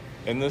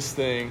 and this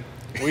thing.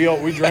 We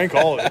drank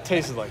all of it. It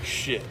tasted like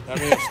shit. I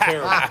mean, it's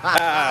terrible.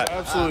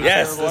 Absolutely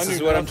yes, terrible. This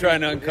is what I'm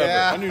trying to uncover.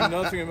 I knew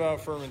nothing about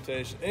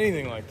fermentation,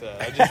 anything like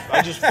that.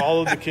 I just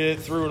followed the kit,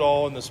 threw it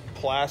all in this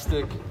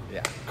plastic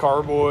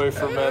carboy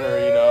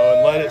fermenter,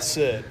 and let it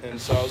sit. And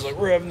so I was like,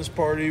 we're having this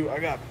party. I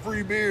got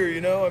free beer,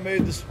 I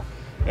made this.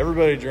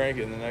 Everybody drank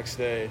it, and the next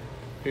day,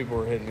 people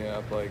were hitting me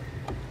up like,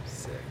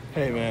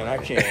 hey man, I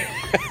can't.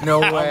 No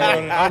way.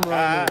 I'm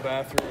running to the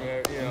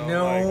bathroom.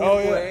 No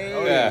way.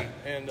 Oh yeah.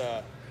 And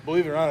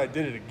believe it or not, I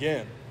did it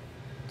again.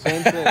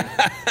 Same thing.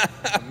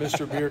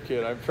 Mr. Beer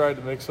Kit. I've tried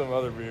to make some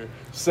other beer.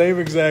 Same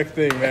exact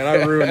thing, man.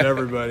 I ruined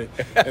everybody.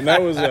 And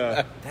that was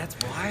that's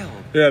wild.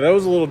 Yeah, that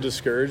was a little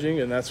discouraging.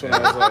 And that's when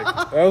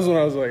I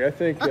was like, I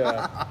think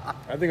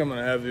I'm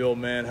gonna have the old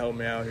man help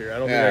me out here. I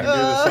don't think I can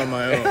do this on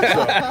my own.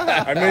 So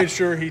I made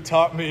sure he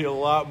taught me a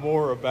lot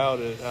more about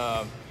it.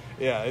 Oh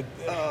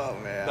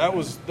man.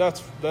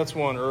 That's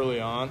one early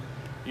on.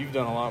 You've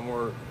done a lot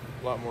more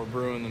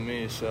brewing than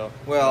me. So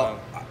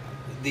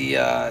the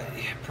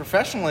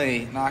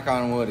professionally, knock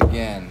on wood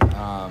again.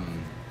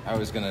 I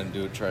was gonna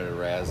try to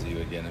razz you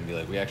again and be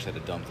like, we actually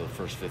had to dump the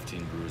first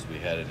 15 brews we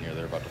had in here.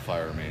 They're about to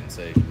fire me and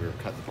say we were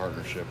cutting the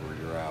partnership or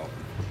you're out.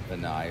 But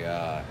no,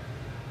 I've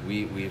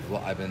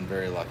been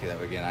very lucky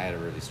that again I had a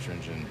really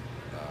stringent.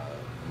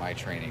 My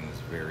training was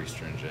very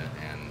stringent,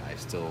 and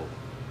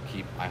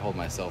I hold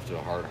myself to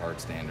a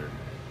hard standard.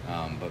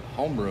 But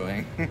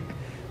homebrewing.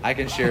 I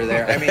can share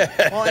there. I mean,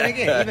 well, and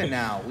again, even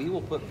now, we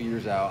will put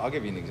beers out. I'll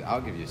give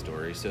you a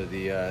story. So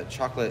the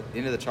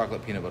Into the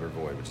Chocolate Peanut Butter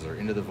Void, which is our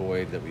Into the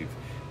Void that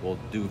we'll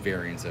do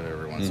variants of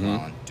every once in a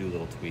while and do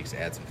little tweaks,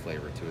 add some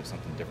flavor to it,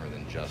 something different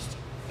than just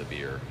the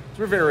beer.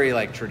 So we're very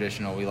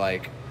traditional. We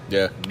like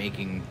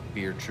making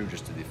beer true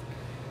just to the.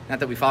 Not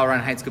that we follow around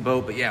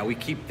Heinz-Cabot, but we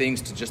keep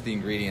things to just the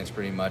ingredients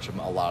pretty much a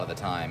lot of the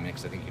time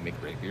because I think you can make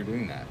great beer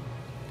doing that.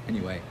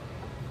 Anyway.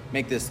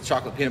 Make this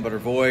chocolate peanut butter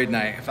void, and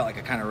I felt like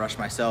I kind of rushed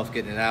myself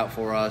getting it out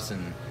for us,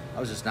 and I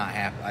was just not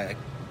happy.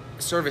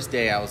 Service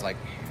day, I was like,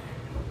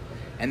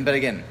 but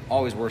again,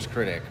 always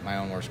my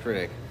own worst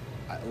critic.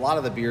 A lot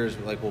of the beers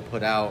we'll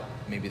put out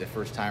maybe the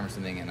first time or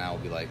something, and I'll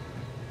be like,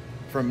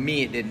 for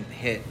me, it didn't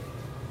hit,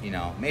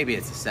 maybe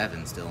it's a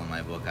 7 still in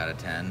my book out of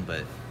 10,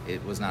 but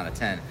it was not a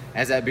 10.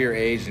 As that beer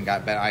aged and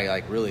got better,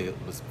 I really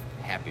was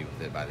happy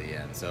with it by the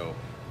end. So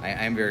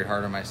I'm very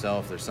hard on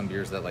myself. There's some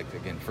beers that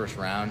again, first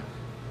round,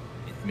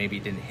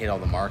 maybe didn't hit all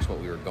the marks what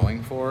we were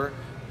going for,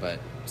 but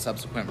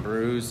subsequent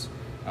brews,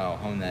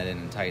 hone that in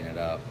and tighten it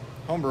up.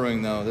 Home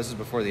brewing, though, this is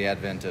before the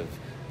advent of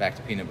back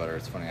to peanut butter.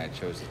 It's funny I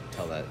chose to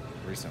tell that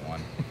recent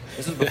one.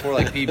 This is before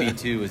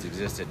PB2 has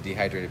existed,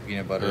 dehydrated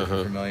peanut butter, if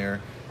you're familiar.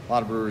 A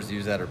lot of brewers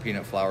use that, or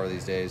peanut flour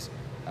these days.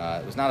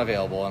 It was not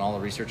available, and all the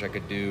research I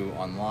could do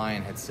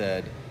online had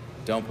said,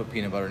 don't put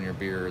peanut butter in your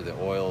beer, the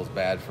oil is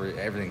bad for you.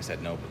 Everything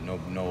said no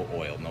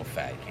oil, no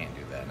fat, you can't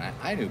do that. And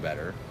I knew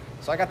better.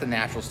 So I got the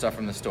natural stuff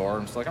from the store.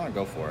 I'm just like, I'm going to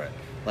go for it.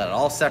 Let it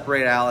all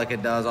separate out like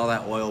it does, all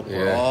that oil,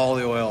 pour all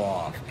the oil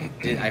off.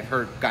 I've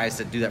heard guys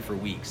that do that for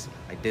weeks.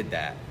 I did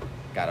that.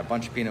 Got a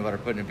bunch of peanut butter,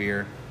 put in a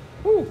beer.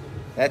 Woo!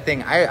 That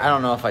thing, I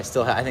don't know if I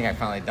still have, I think I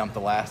finally dumped the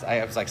last.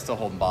 I was still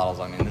holding bottles.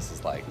 I mean, this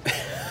is 1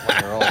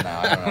 year old now.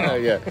 I don't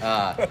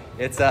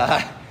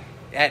know.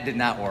 That did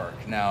not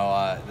work.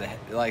 Now,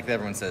 like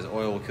everyone says,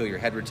 oil will kill your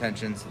head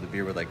retention, so the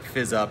beer would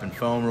fizz up and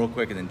foam real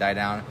quick and then die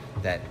down.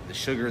 The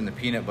sugar and the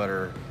peanut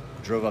butter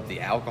drove up the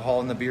alcohol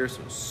in the beer,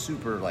 so it was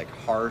super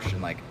harsh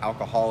and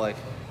alcoholic.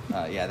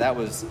 That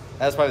was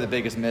probably the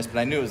biggest miss, but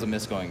I knew it was a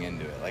miss going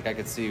into it. I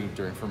could see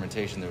during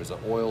fermentation there was an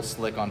oil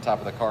slick on top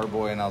of the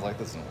carboy, and I was like,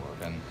 this isn't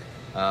working.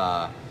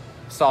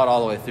 Saw it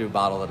all the way through,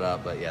 bottled it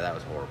up, but that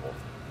was horrible.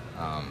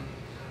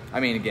 I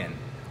mean, again,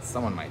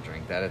 someone might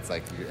drink that. It's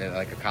at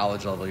a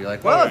college level. You're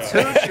like, well, it's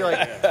hooch. You're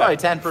like, probably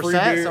 10%. Free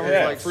beer,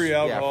 Someone's free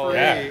alcohol.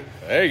 Yeah,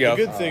 there you go.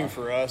 The good thing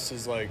for us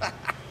is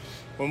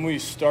when we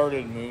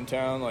started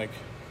Moontown,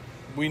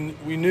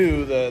 we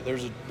knew that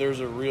there's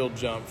a real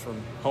jump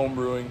from home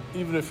brewing.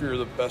 Even if you're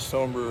the best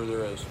home brewer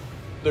there is,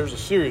 there's a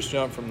serious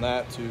jump from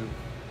that to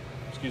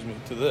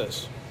to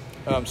this.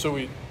 So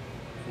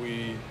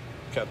we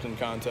kept in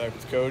contact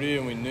with Cody,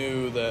 and we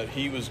knew that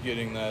he was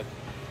getting that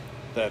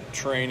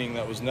training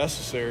that was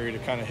necessary to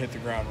kind of hit the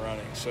ground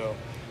running. So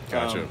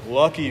Gotcha.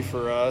 Lucky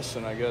for us,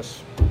 and I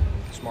guess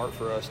smart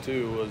for us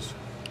too, was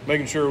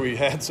making sure we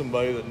had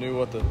somebody that knew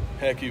what the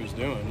heck he was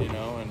doing,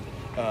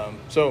 and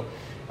so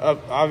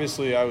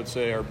obviously I would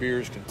say our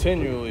beers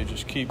continually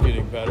just keep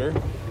getting better.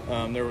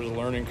 There was a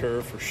learning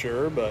curve for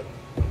sure, but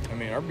I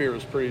mean, our beer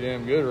was pretty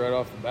damn good right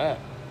off the bat.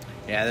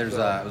 Yeah, I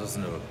was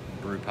listening to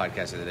a brew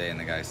podcast the other day, and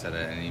the guy said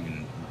it, and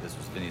even this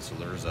was Vinny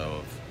Salurzo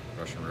of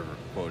Russian River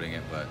quoting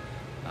it, but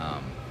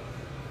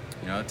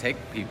it take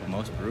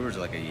most brewers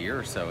like a year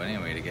or so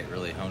anyway to get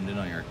really honed in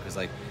on because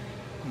like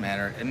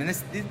matter. I mean,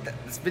 this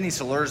Vinny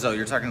Salurzo,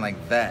 you're talking like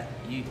vet.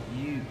 You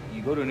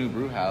go to a new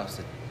brew house,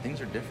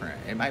 things are different.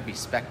 It might be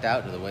specced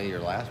out to the way your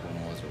last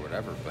one was or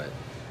whatever, but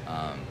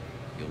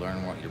you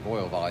learn what your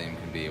boil volume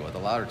can be, what the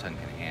lauter tun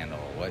can handle,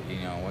 what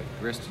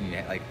grist you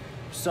need, like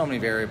so many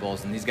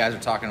variables. And these guys are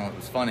talking. What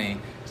was funny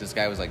is this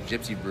guy was like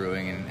gypsy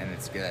brewing, and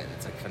it's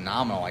like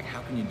phenomenal. Like,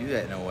 how can you do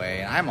that in a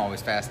way? And I'm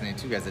always fascinated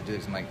too, guys that do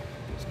this. I'm like,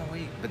 there's no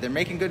way, but they're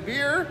making good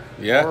beer.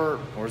 Yeah.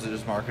 Or is it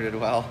just marketed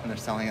well and they're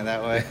selling it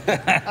that way?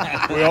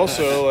 We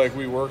also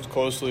we worked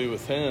closely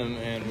with him,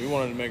 and we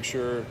wanted to make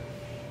sure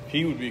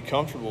he would be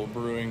comfortable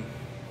brewing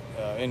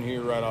in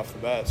here right off the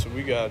bat. So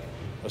we got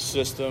a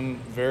system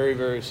very,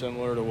 very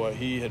similar to what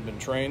he had been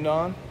trained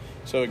on.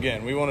 So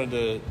again, we wanted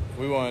to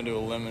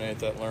eliminate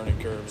that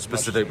learning curve.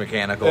 Specific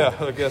mechanical. Yeah,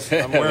 I guess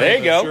I'm wearing There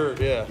you go. Shirt.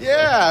 Yeah.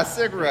 Yeah,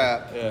 sick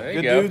wrap. Yeah. There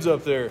you Good go. dudes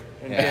up there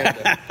in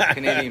Canada.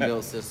 Canadian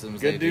built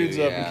systems. Good they dudes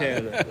do, up in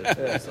Canada. They're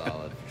pretty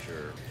solid for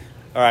sure.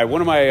 All right,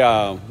 one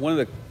of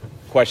the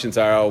questions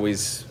I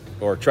always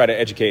try to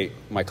educate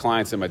my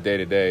clients in my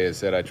day-to-day is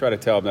that I try to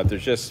tell them that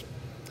there's just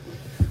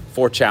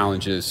 4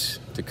 challenges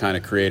to kind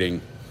of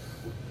creating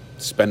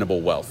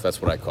spendable wealth. That's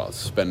what I call it,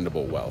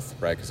 spendable wealth,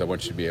 right? Because I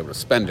want you to be able to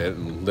spend it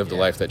and live the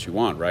life that you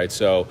want, right?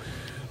 So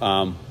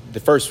the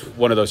first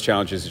one of those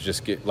challenges is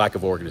just lack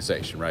of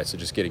organization, right? So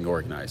just getting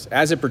organized.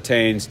 As it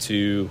pertains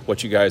to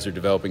what you guys are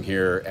developing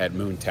here at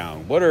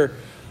Moontown,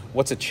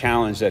 what's a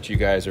challenge that you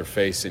guys are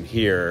facing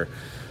here?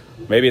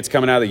 Maybe it's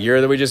coming out of the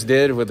year that we just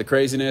did with the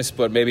craziness,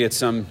 but maybe it's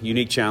some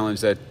unique challenge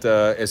that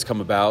has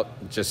come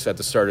about just at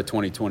the start of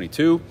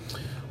 2022.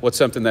 What's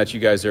something that you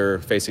guys are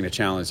facing a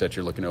challenge that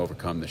you're looking to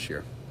overcome this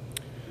year?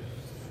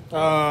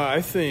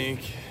 I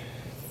think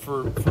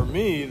for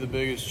me, the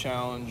biggest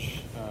challenge,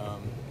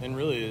 and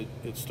really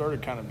it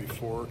started kind of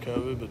before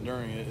COVID, but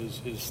during it,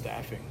 is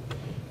staffing.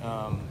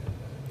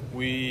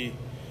 We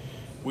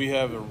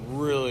have a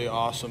really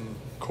awesome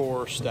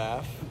core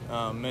staff,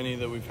 many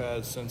that we've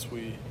had since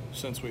we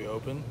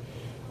opened.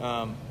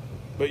 But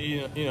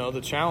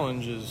the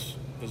challenge is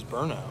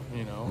burnout.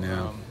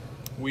 Yeah.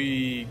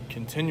 We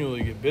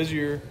continually get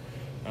busier.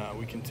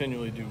 We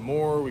continually do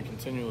more. We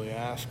continually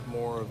ask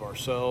more of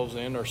ourselves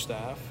and our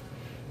staff.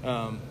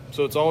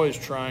 So it's always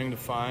trying to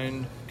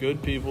find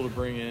good people to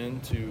bring in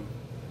to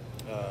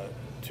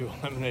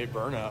eliminate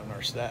burnout in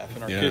our staff,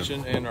 in our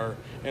kitchen, and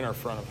in our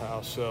front of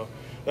house. So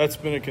that's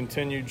been a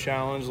continued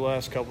challenge the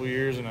last couple of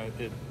years, and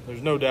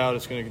there's no doubt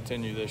it's going to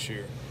continue this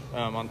year.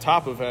 On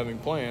top of having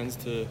plans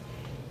to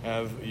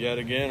have yet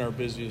again our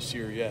busiest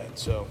year yet.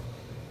 So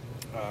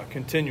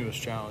continuous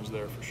challenge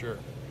there for sure.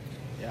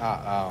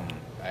 Yeah,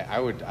 I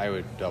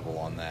would double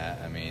on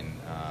that. I mean,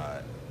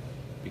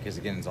 because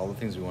again, it's all the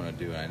things we want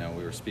to do. And I know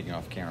we were speaking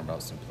off camera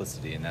about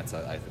simplicity, and that's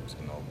I was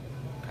going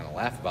to kind of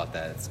laugh about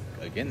that. It's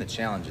again the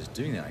challenge is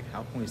doing that. Like,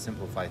 how can we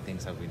simplify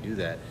things? How can we do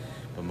that?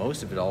 But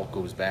most of it all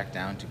goes back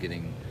down to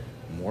getting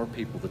more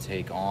people to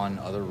take on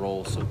other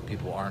roles, so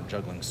people aren't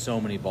juggling so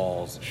many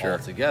balls all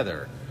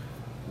together.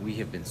 We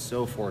have been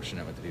so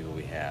fortunate with the people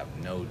we have,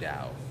 no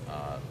doubt,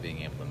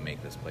 being able to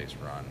make this place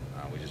run.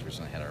 We just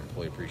recently had our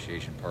employee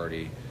appreciation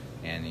party,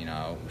 and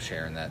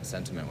sharing that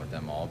sentiment with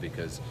them all,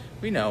 because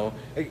we know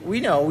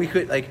we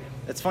could, like,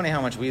 it's funny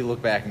how much we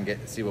look back and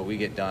see what we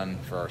get done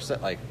for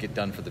our get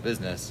done for the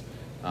business,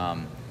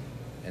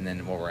 and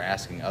then what we're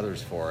asking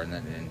others for,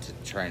 and to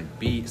try and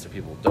beat so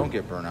people don't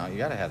get burnt out. You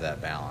got to have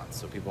that balance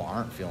so people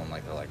aren't feeling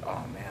like they're like,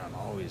 oh man, I'm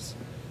always.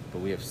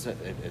 But we have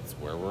it's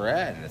where we're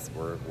at, and it's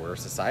where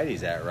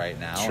society's at right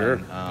now.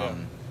 Sure.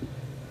 And,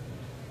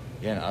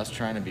 again, us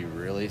trying to be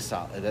really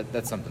solid.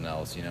 That's something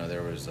else.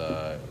 There was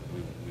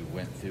we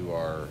went through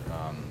our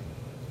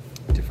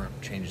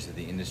different changes to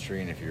the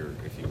industry, and if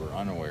you were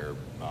unaware,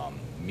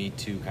 Me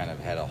Too kind of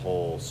had a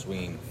whole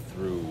swing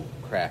through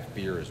craft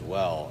beer as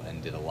well,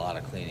 and did a lot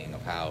of cleaning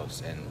of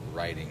house and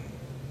righting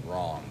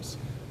wrongs.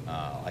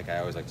 Like I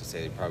always like to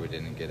say, they probably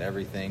didn't get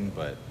everything,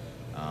 but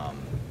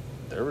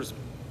there was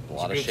a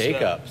lot of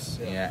shakeups.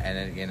 Yeah,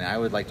 and again,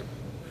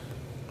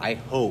 I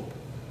hope.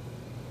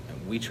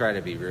 We try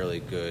to be really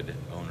good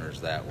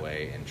owners that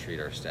way and treat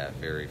our staff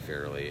very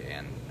fairly.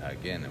 And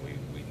again,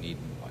 we need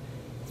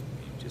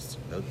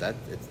that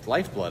it's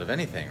lifeblood of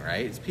anything,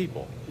 right? It's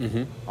people,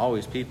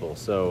 always people.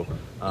 So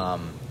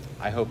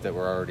I hope that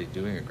we're already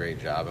doing a great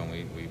job, and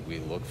we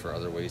look for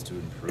other ways to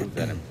improve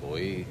that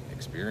employee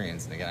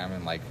experience. And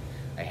again,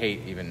 I I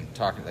hate even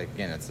talking, like,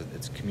 again,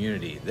 it's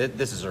community.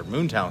 This is our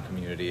Moontown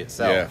community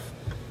itself,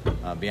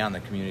 beyond the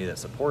community that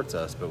supports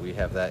us, but we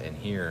have that in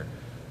here.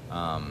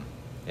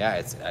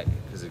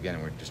 Because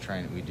again, we're just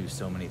we do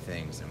so many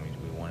things, and we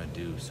want to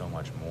do so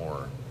much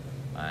more,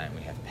 and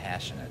we have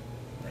passionate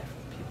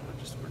people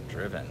we're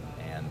driven,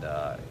 and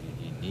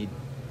you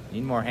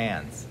need more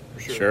hands. For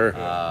sure.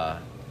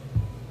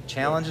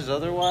 Challenges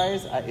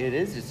otherwise,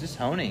 it's just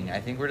honing. I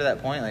think we're to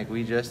that point, like,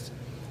 we just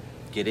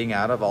getting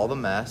out of all the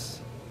mess,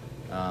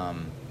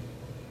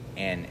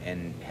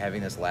 and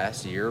having this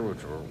last year,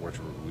 which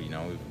we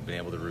we've been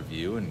able to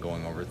review and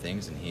going over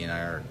things, and he and I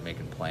are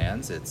making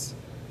plans. It's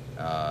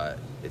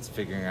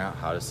figuring out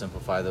how to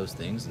simplify those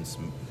things, and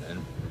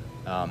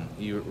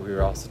we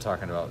were also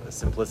talking about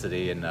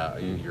simplicity, and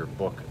your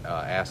book,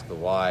 Ask the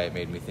Why,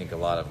 made me think a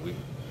lot of, we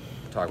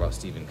talk about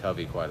Stephen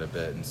Covey quite a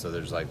bit, and so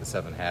there's like the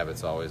 7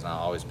 habits always, and I'll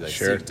always be like,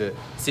 sure.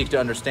 seek to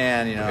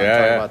understand, talk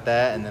about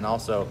that, and then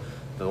also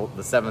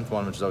the 7th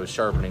one, which is always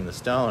sharpening the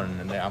stone,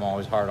 and I'm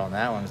always hard on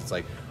that one. It's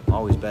like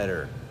always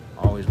better,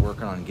 always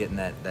working on getting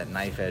that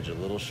knife edge a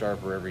little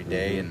sharper every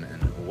day, and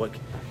what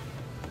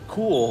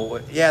cool,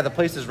 the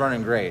place is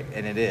running great,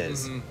 and it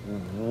is.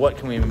 Mm-hmm. What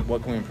can we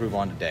improve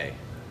on today?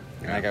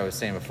 And like I was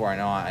saying before,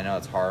 I know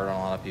it's hard on a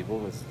lot of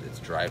people. It's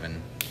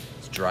driving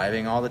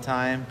all the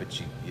time,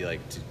 but you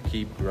like to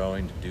keep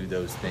growing, to do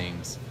those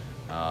things,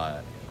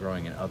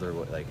 growing in other,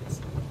 like,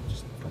 it's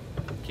just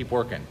keep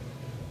working,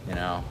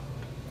 and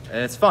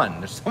it's fun.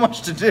 There's so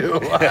much to do,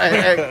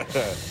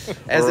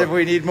 as if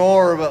we need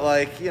more, but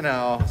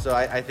so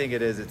I think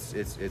it is.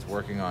 It's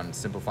working on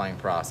simplifying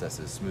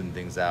processes, smoothing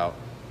things out,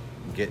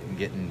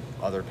 getting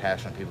other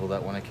passionate people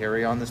that want to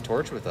carry on this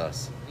torch with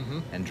us,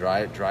 and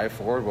drive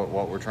forward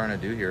what we're trying to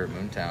do here at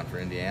Moontown for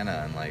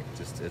Indiana, and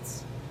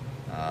it's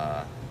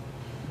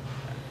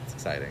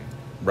exciting.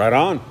 Right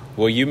on.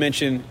 Well, you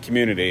mentioned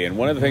community, and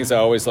one of the things I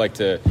always like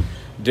to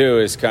do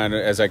is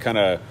as I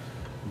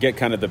get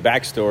the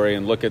backstory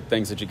and look at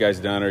things that you guys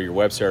have done or your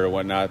website or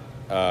whatnot,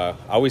 I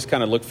always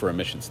look for a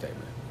mission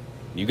statement.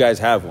 You guys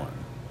have one,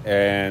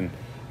 and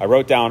I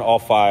wrote down all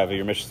 5 of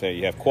your mission statements.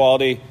 You have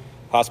quality,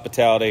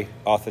 hospitality,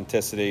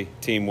 authenticity,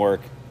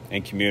 teamwork,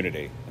 and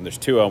community. And there's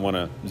 2 I want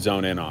to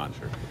zone in on.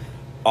 Sure.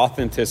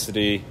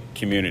 Authenticity,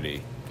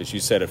 community, because you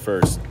said it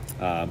first,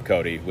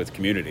 Cody, with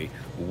community.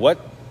 What,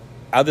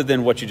 other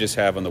than what you just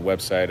have on the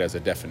website as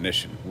a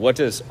definition, what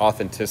does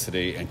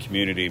authenticity and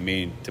community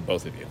mean to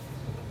both of you?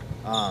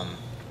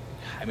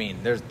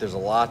 There's a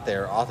lot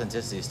there.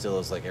 Authenticity still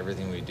is like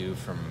everything we do,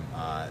 from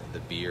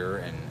the beer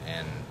and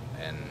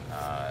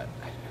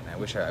I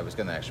wish I was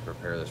going to actually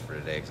prepare this for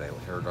today, because I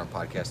heard on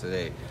podcast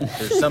today.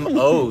 There's some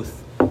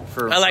oath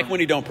for. I like when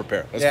you don't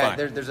prepare. That's fine.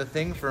 There's a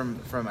thing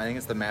from I think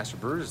it's the Master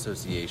Brewers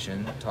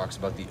Association that talks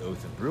about the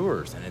oath of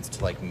brewers, and it's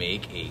to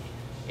make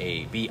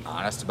be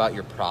honest about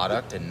your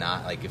product and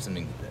not give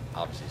something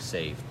obviously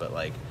safe, but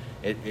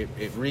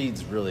it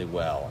reads really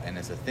well, and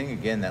it's a thing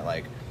again that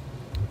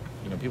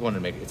people want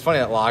to make. It's funny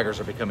that lagers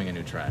are becoming a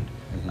new trend,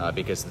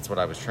 because that's what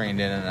I was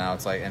trained in, and now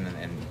it's and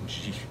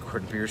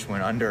Gordon Pierce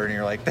went under, and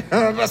you're like, the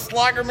best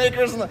lager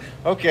makers.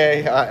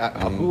 Okay, I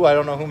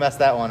don't know who messed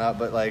that one up,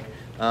 but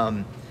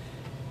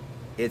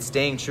it's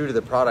staying true to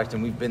the product,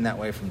 and we've been that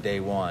way from day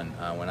one.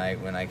 When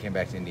I came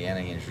back to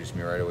Indiana, he introduced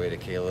me right away to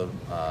Caleb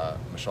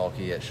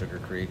Michalke at Sugar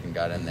Creek, and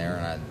got in there,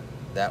 and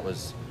that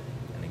was.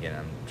 And again,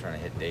 I'm trying to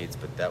hit dates,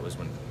 but that was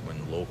when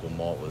local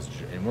malt was,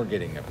 and we're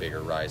getting a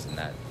bigger rise in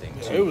that thing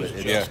too. It was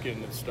just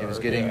getting it started. It was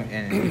getting,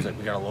 and he was like,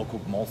 "We got a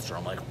local malt store."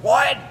 I'm like,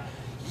 "What?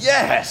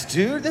 Yes,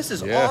 dude, this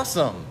is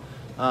awesome."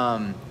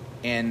 And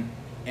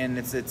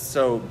it's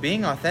so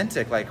being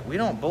authentic. We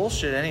don't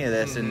bullshit any of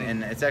this,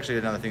 and it's actually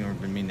another thing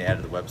we've been meaning to add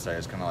to the website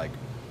is kind of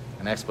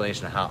an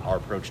explanation of how our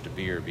approach to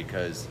beer,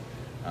 because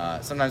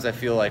sometimes I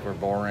feel like we're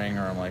boring,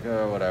 or I'm like,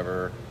 oh,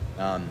 whatever.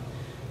 And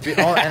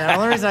the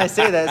only reason I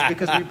say that is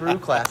because we brew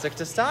classic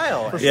to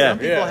style. Some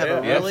people have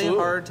a really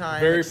hard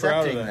time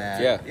accepting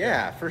that.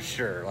 Yeah, for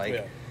sure.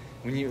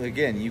 When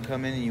you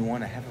come in and you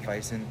want a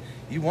Hefeweizen,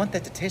 you want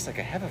that to taste like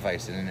a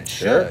Hefeweizen, and it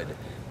should.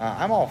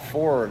 I'm all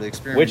for the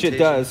experimentation. Which it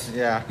does.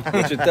 Yeah.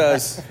 Which it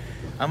does.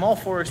 I'm all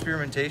for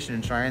experimentation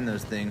and trying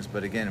those things,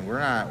 but again, we're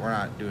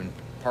not doing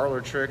parlor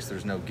tricks.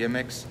 There's no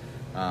gimmicks.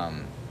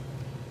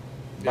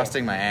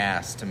 Busting my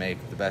ass to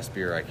make the best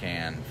beer I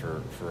can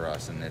for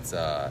us, and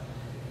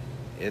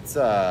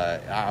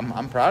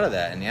I'm proud of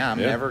that, and I'm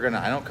never gonna.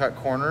 I don't cut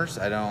corners.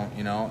 I don't,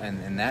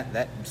 and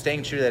that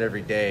staying true to that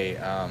every day.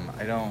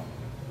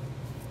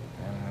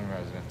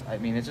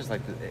 It's just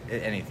like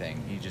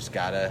anything. You just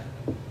gotta.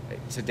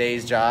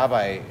 Today's job,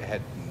 I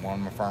had one of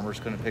my farmers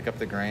couldn't pick up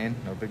the grain.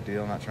 No big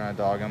deal. I'm not trying to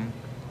dog him.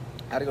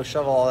 I had to go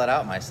shovel all that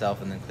out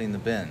myself and then clean the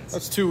bins.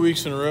 That's 2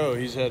 weeks in a row.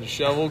 He's had to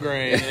shovel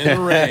grain in the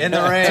rain. In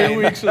the rain. 2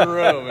 weeks in a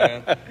row,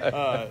 man.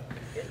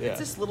 It's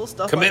just little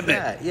stuff Commitment.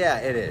 like that. Yeah,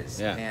 it is.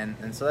 Yeah.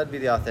 And so that'd be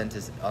the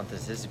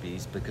authenticity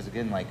piece, because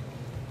again,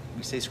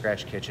 we say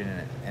scratch kitchen,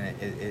 and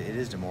it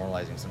is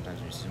demoralizing sometimes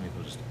when you see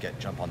people just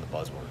jump on the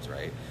buzzwords,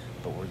 right?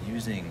 But we're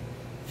using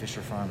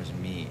Fisher Farms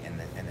meat,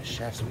 and the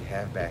chefs we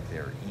have back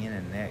there, Ian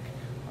and Nick,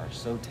 are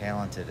so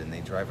talented and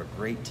they drive a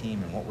great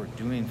team, and what we're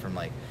doing from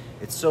like,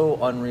 it's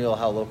so unreal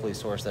how locally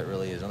sourced that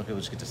really is. Other people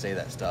just get to say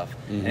that stuff,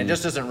 and it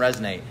just doesn't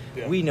resonate.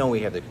 Yeah. We know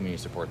we have the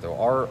community support though.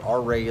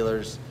 Our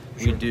regulars,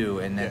 we do,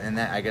 and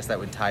that I guess that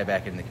would tie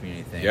back in the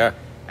community thing. Yeah.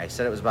 I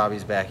said it was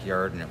Bobby's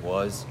backyard, and it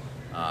was.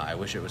 I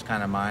wish it was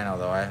kind of mine,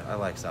 although I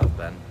like South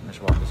Bend.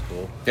 Mishawaka's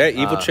cool. Yeah,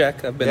 Evil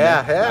Check. I've been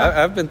yeah, there.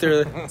 yeah. I've been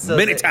through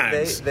many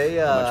times They,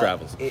 on my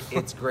travels.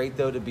 It's great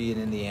though to be in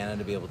Indiana,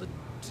 to be able to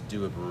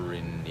do a brewery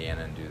in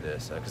Indiana and do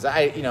this, because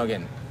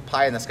again,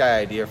 pie in the sky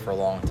idea for a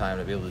long time,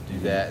 to be able to do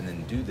that and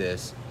then do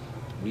this.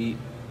 We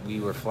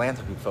were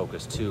philanthropy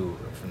focused too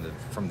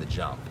from the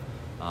jump.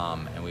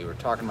 And we were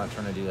talking about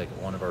trying to do like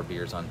one of our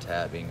beers on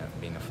tap being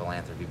a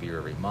philanthropy beer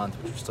every month,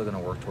 which we're still going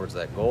to work towards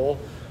that goal.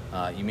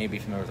 You may be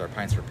familiar with our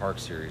Pints for Park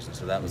series, and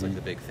so that was like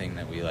the big thing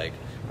that we're like,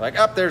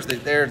 there's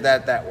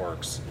that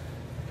works.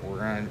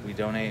 We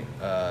donate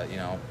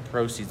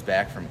proceeds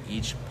back from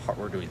each part.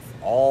 We're doing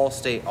all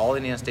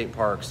Indiana state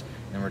parks,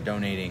 and then we're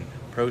donating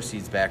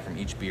proceeds back from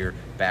each beer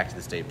back to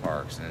the state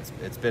parks, and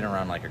it's been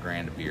around like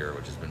 $1,000 a beer,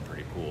 which has been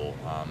pretty cool.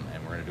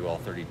 And we're gonna do all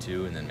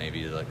 32, and then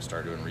maybe like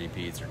start doing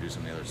repeats or do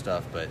some of the other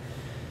stuff. But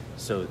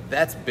so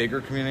that's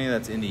bigger community.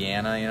 That's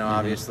Indiana,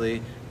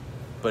 obviously.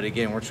 But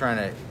again, we're trying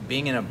to,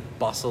 being in a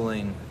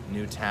bustling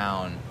new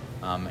town,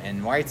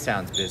 and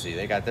Whitestown's busy.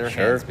 They got their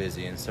hands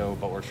busy, and so,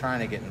 but we're trying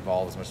to get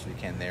involved as much as we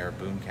can there.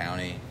 Boone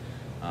County,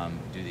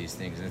 do these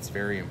things, and it's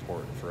very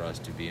important for us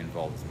to be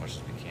involved as much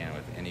as we can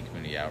with any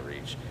community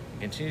outreach and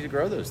continue to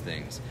grow those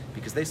things,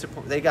 because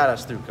they got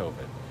us through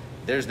COVID.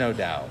 There's no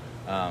doubt.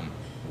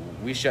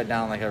 We shut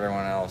down like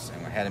everyone else,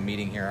 and we had a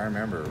meeting here. I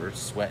remember we were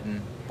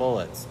sweating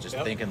bullets, just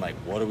thinking like,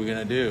 what are we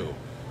gonna do?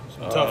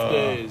 Some tough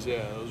days,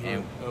 yeah.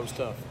 That was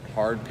tough.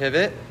 Hard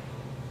pivot.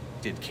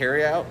 Did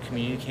carry out.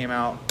 Community came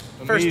out.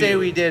 First day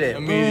we did it.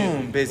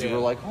 Boom, busy. Yeah. We're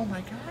like, oh my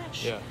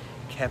gosh. Yeah.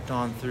 Kept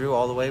on through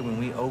all the way. When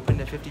we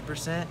opened at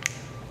 50%,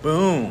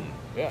 boom.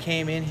 Yeah.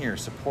 Came in here,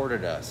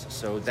 supported us.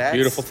 So that's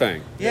Beautiful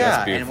thing.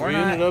 Yeah, That's and we're We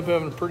not. ended up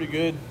having a pretty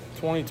good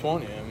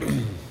 2020. I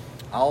mean,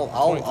 I'll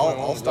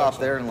 2021 stop was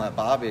there and let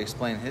Bobby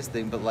explain his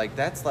thing. But like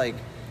that's like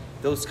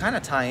those kind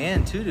of tie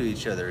in too to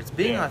each other. It's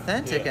being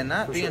authentic and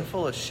not being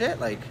full of shit.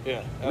 Like we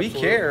absolutely.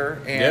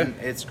 care, and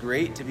it's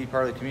great to be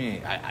part of the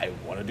community. I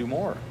want to do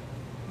more.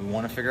 We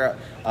want to figure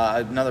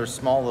out another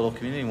small little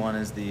community one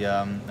is the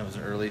that was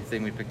an early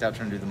thing we picked out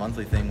trying to do the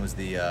monthly thing was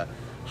the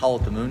Howl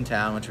at the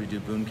Moontown, which we do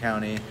Boone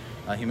County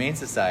Humane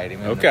Society.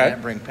 We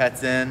bring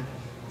pets in,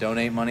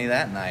 donate money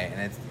that night,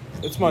 and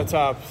it's my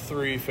top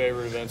 3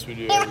 favorite events we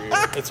do every year.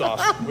 It's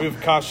awesome. We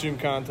have costume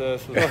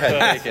contests. With go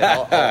ahead, take it.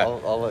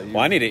 I'll let you.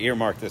 Well, I need to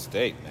earmark this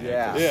date, man.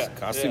 Yeah.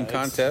 Costume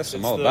contest.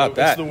 I'm it's all about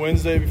that. It's the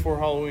Wednesday before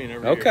Halloween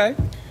every year. Okay.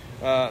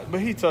 But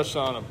he touched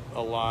on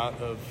a lot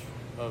of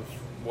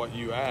what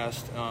you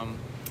asked.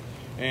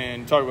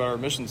 And talk about our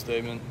mission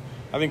statement.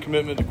 I think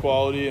commitment to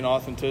quality and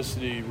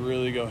authenticity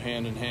really go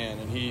hand in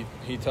hand, and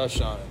he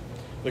touched on it.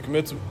 The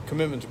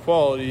commitment to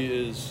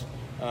quality is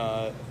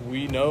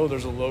we know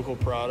there's a local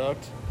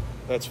product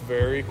that's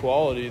very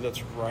quality,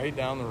 that's right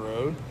down the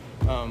road.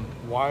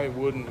 Why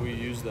wouldn't we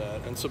use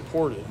that and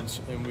support it?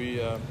 And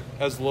we,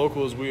 as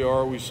local as we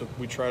are,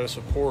 we try to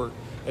support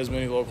as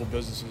many local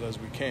businesses as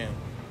we can.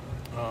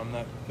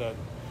 That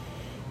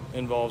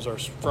involves our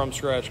from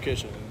scratch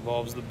kitchen. It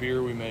involves the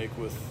beer we make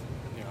with,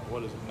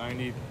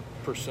 90%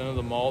 of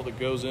the malt that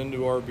goes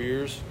into our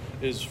beers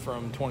is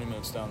from 20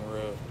 minutes down the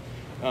road.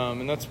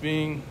 And that's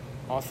being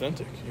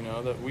authentic,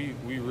 that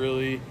we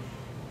really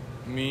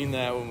mean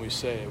that when we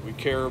say it. We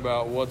care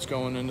about what's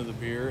going into the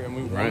beer, and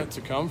we want it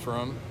to come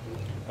from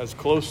as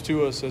close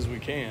to us as we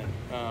can.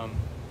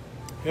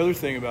 The other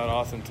thing about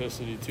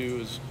authenticity, too,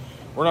 is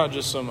we're not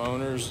just some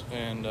owners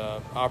and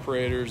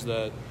operators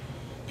that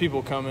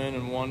people come in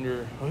and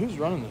wonder, well, who's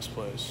running this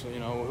place?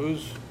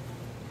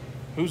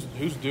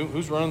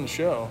 Who's running the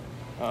show?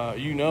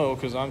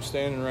 Because I'm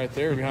standing right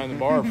there behind the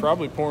bar,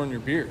 probably pouring your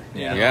beer.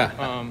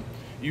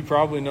 You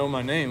probably know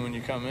my name when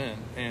you come in,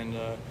 and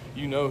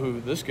you know who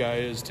this guy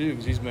is too,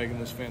 because he's making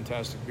this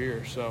fantastic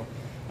beer. So,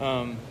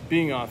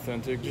 being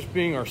authentic, just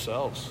being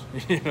ourselves.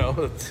 We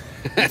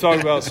talk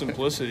about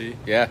simplicity.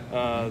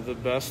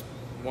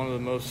 One of the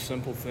most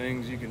simple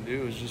things you can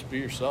do is just be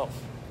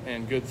yourself,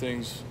 and good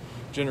things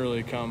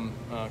generally come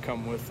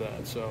with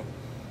that. So,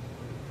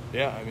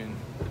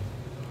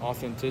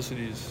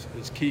 authenticity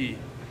is key,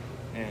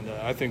 and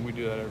I think we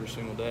do that every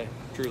single day,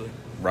 truly.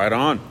 Right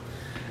on.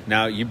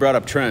 Now, you brought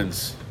up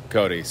trends,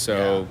 Cody.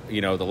 So,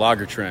 the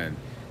lager trend.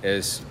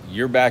 Is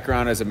your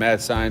background as a mad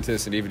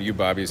scientist, and even you,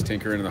 Bobby, as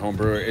tinker in the home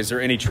brewer, is there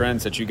any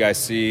trends that you guys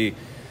see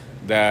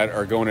that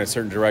are going in a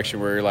certain direction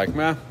where you're like,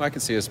 I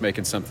can see us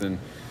making something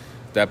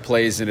that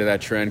plays into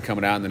that trend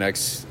coming out in the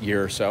next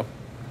year or so?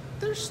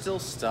 There's still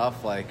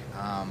stuff like,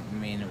 I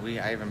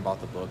even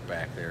bought the book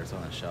back there. It's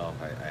on the shelf.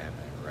 I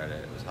haven't read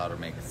it. It was How to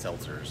Make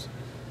Seltzers.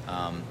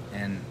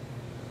 And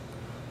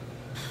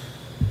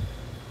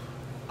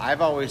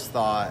I've always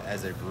thought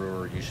as a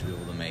brewer, you should be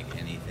able to make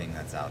anything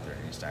that's out there,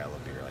 any style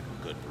of beer, like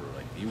a good brewer.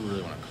 Like, you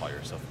really want to call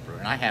yourself a brewer.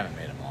 And I haven't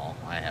made them all.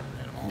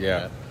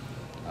 Yeah.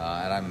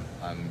 and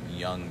I'm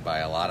young by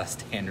a lot of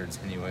standards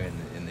anyway.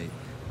 In the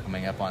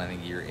coming up on I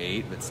think year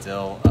 8, but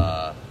still,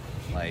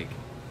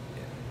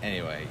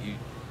 anyway,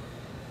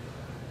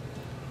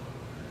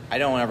 I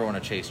don't ever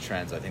want to chase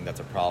trends. I think that's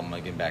a problem.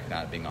 Getting back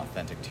not being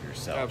authentic to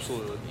yourself.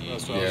 Absolutely,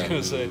 that's what I was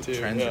going to say too.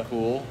 Trends are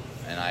cool,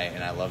 and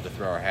I love to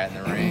throw our hat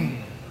in the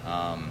ring.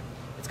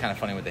 It's kind of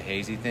funny with the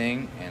hazy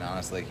thing, and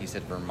honestly, like he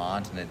said,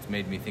 Vermont, and it's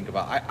made me think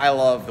about. I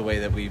love the way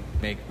that we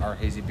make our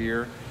hazy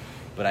beer,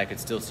 but I could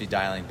still see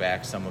dialing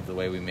back some of the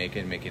way we make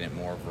it, making it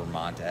more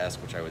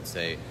Vermont-esque, which I would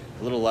say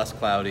a little less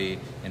cloudy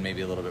and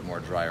maybe a little bit more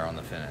drier on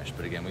the finish.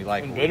 But again, we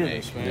like and what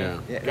bitterness, we make.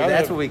 man. Yeah,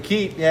 that's what we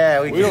keep.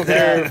 Yeah, we don't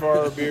care if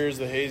our beer is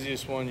the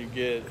haziest one you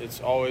get;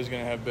 it's always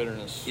going to have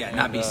bitterness. Yeah,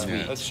 not be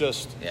sweet. That's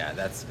just. Yeah,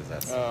 that's because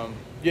that's. I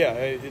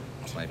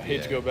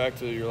hate to go back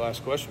to your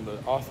last question,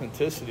 but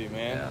authenticity,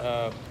 man.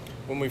 Yeah.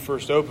 When we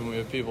first opened, we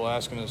had people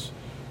asking us,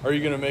 "Are you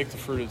going to make the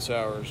fruited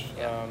sours?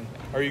 Yeah.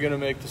 Are you going to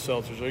make the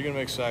seltzers? Are you going to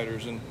make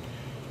ciders?" And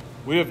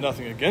we have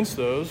nothing against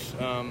those.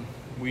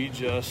 We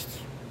just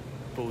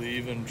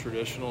believe in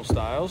traditional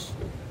styles,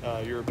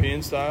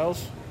 European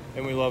styles,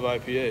 and we love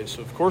IPAs.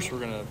 So of course we're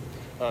going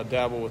to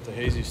dabble with the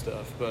hazy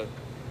stuff, but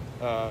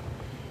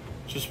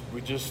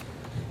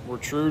we're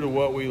true to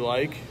what we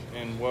like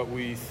and what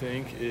we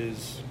think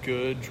is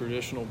good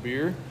traditional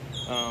beer,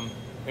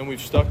 and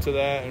we've stuck to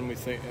that.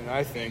 And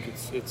I think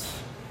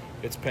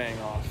it's paying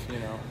off.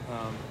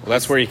 Well,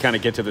 that's where you kind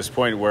of get to this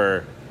point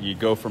where you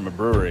go from a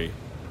brewery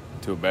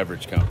to a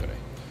beverage company.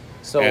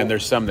 And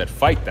there's some that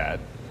fight that,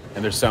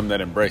 and there's some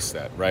that embrace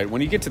that, right? When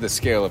you get to the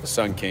scale of a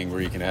Sun King, where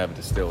you can have a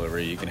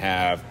distillery, you can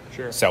have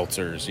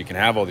seltzers, you can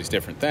have all these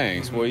different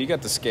things. Mm-hmm. Well, you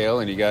got the scale,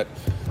 and you got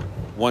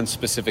one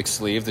specific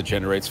sleeve that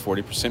generates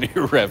 40% of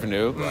your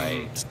revenue.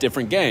 Right. It's a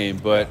different game,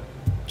 but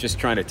just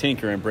trying to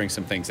tinker and bring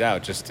some things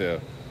out just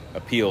to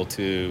appeal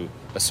to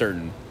a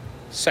certain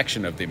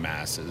section of the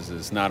masses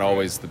is not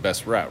always the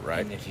best route, right?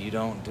 And if you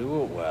don't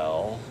do it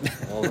well,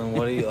 then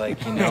what do you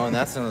and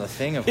that's another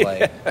thing of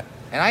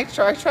and I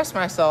trust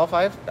myself.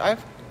 I'm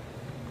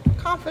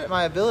confident in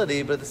my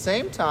ability, but at the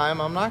same time,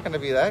 I'm not going to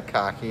be that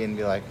cocky and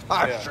be like,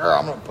 sure,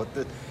 I'm going to put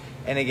this.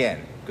 And again,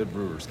 good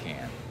brewers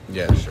can.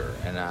 Yeah, for sure.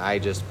 And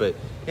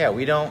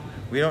we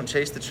don't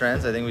chase the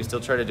trends. I think we still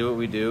try to do what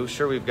we do.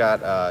 Sure, we've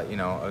got a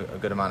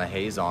good amount of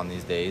haze on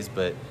these days,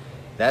 but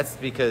that's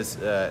because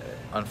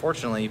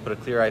unfortunately you put a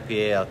clear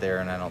IPA out there,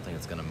 and I don't think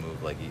it's going to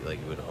move like you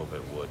would hope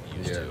it would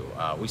used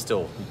to.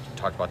 We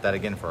talked about that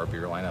again for our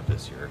beer lineup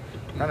this year.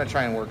 We're going to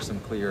try and work some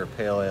clear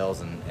pale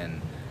ales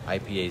and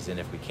IPAs in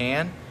if we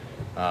can.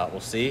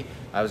 We'll see.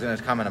 I was going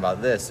to comment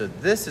about this. So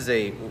this is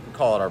we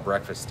call it our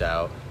breakfast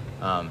stout.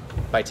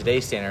 By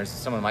today's standards,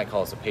 someone might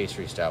call us a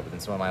pastry stout, but then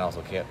someone might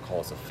also call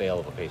us a fail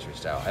of a pastry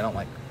stout.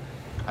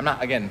 I'm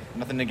not, again,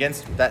 nothing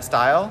against that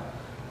style.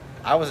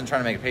 I wasn't trying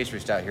to make a pastry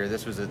stout here.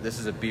 This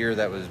is a beer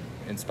that was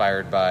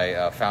inspired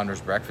by Founder's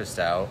Breakfast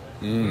Stout.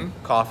 Mm-hmm.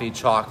 Coffee,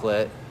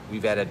 chocolate.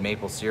 We've added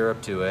maple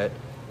syrup to it.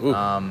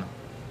 Local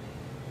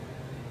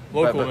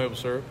maple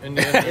syrup. And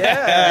local.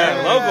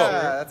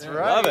 That's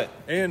right. Love it.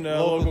 And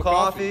local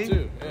coffee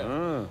too.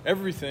 Yeah.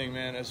 Everything,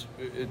 man.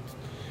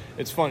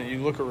 It's funny. You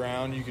look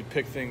around, you could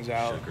pick things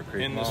out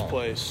in this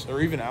place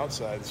or even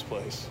outside this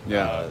place.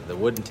 Yeah. The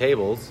wooden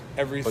tables.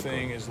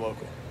 Everything is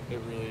local.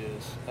 It really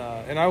is.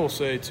 And I will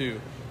say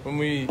too, when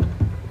we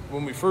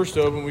first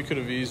opened, we could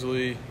have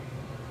easily,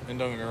 and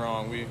don't get me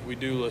wrong, we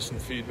do listen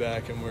to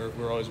feedback, and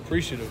we're always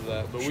appreciative of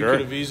that. But we could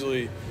have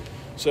easily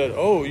said,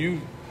 "Oh,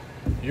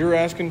 you're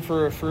asking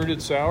for a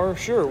fruited sour?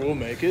 Sure, we'll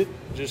make it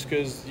just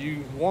because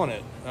you want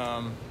it."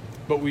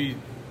 But we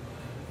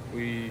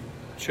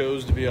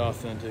chose to be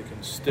authentic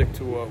and stick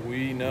to what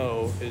we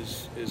know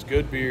is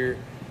good beer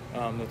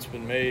that's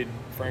been made,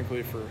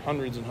 frankly, for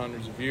hundreds and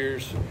hundreds of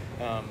years.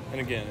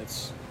 And again,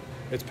 it's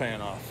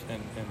paying off,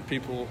 and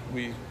people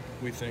we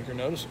think are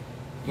noticing.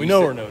 We're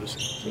noticing.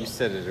 So. You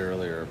said it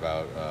earlier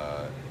about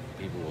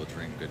people will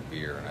drink good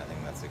beer, and I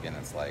think that's, again,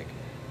 it's like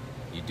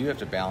you do have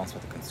to balance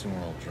what the consumer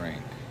will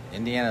drink.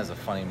 Indiana is a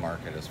funny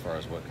market as far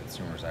as what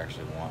consumers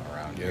actually want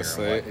around here.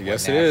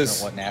 Yes, it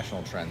is. What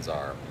national trends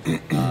are.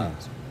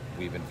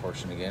 We've been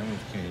fortunate again with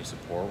community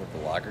support with the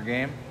lager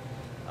game.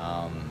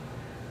 And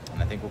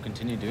I think we'll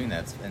continue doing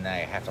that. And I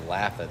have to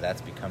laugh that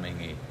that's becoming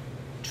a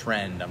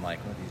trend. I'm like,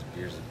 these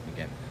beers have,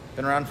 again,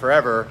 been around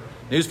forever.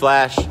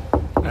 Newsflash.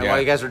 I don't know why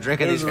you guys were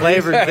drinking these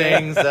flavored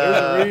things.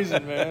 There's a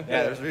reason, man.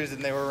 Yeah, there's a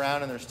reason they were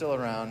around and they're still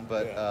around.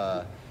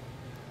 But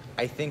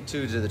I think,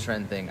 too, to the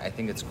trend thing, I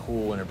think it's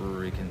cool when a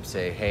brewery can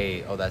say,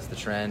 hey, that's the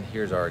trend.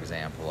 Here's our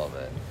example of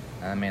it.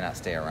 And that may not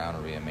stay around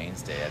or be a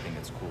mainstay. I think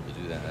it's cool to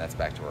do that. And that's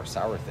back to our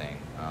sour thing.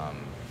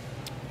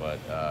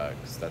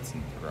 Because that's a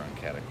growing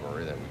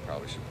category that we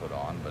probably should put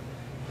on. But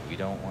we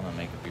don't want to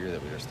make a beer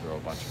that we just throw a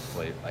bunch of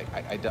flavor.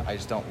 I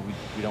just don't.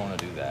 We don't want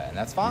to do that, and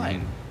that's fine.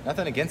 Mm-hmm.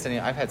 Nothing against any.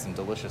 I've had some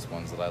delicious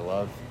ones that I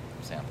love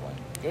sampling.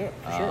 Yeah,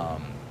 for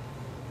sure.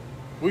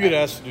 We get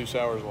asked to do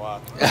sours a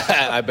lot.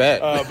 I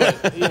bet.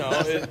 But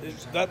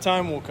that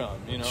time will come.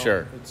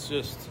 Sure. It's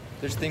just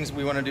there's things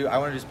we want to do. I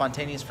want to do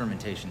spontaneous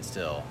fermentation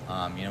still.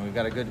 We've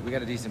got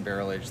a decent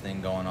barrel age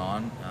thing going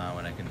on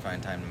when I can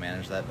find time to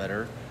manage that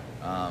better.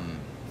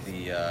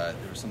 There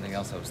was something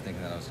else I was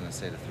thinking that I was going to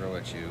say to throw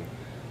at you.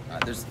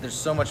 There's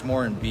so much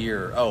more in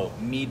beer. Oh,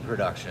 mead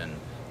production.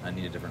 I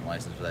need a different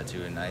license for that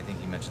too. And I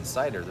think you mentioned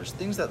cider. There's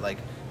things that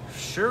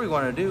sure we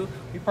want to do.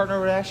 We partner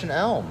with Ash and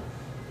Elm.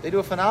 They do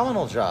a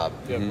phenomenal job.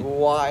 Mm-hmm.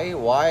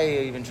 Why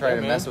even try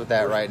to mess with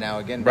that right now?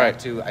 Again, back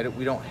to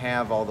we don't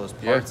have all those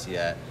parts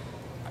yet.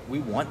 We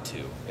want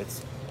to.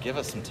 It's give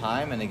us some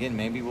time, and again,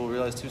 maybe we'll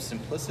realize too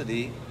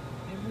simplicity.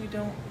 Maybe we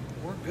don't.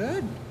 We're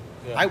good.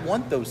 Yeah. I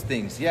want those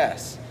things.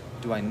 Yes.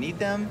 Do I need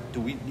them?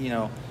 Do we?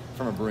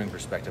 From a brewing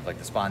perspective, like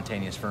the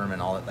spontaneous ferment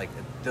and all that,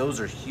 those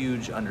are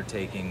huge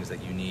undertakings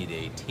that you need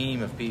a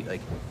team of people.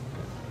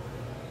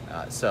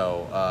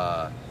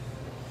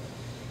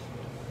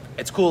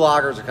 It's cool.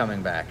 Lagers are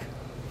coming back.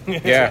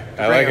 Yeah,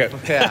 I like it.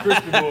 Yeah.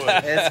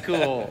 It's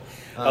cool.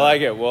 I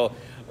like it. Well,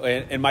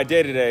 in my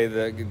day-to-day,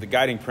 the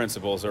guiding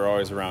principles are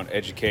always around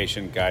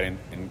education,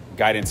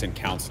 guidance, and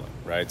counseling,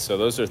 right? So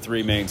those are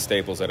three main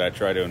staples that I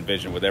try to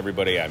envision with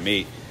everybody I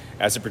meet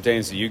as it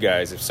pertains to you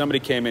guys. If somebody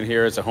came in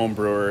here as a home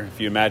brewer, if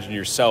you imagine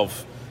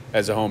yourself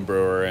as a home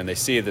brewer and they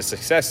see the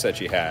success that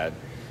you had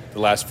the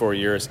last 4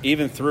 years,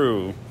 even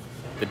through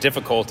the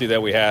difficulty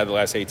that we had the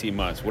last 18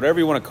 months, whatever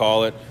you want to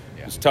call it,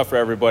 it's tough for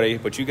everybody,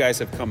 but you guys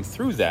have come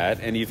through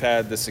that and you've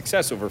had the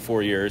success over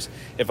 4 years.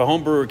 If a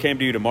home brewer came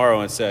to you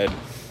tomorrow and said,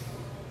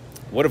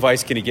 what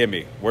advice can you give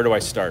me? Where do I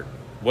start?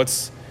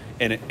 What's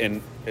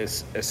in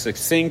as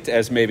succinct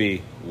as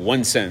maybe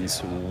one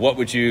sentence, what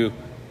would you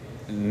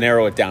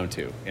narrow it down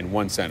to in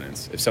one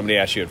sentence if somebody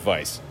asked you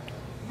advice?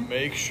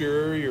 Make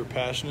sure you're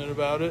passionate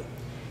about it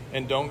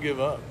and don't give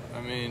up.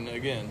 I mean,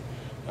 again,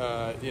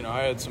 I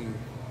had some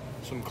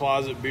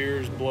closet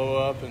beers blow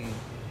up in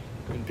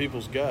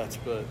people's guts,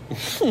 but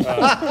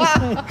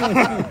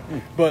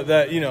but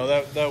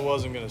that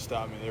wasn't going to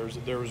stop me.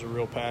 There was a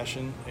real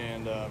passion,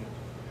 and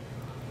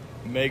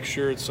make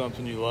sure it's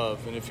something you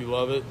love, and if you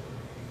love it,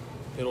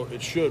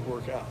 it should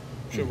work out.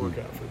 It should work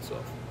out for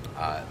itself.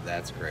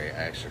 That's great.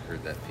 I actually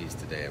heard that piece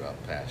today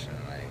about passion,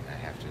 and I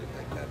have to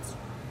that's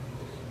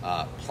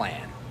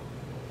plan.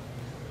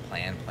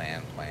 Like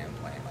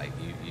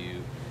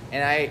you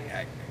and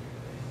I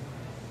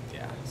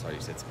sorry,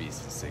 you said speed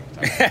succinct.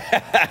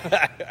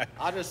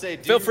 I'll just say,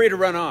 feel free to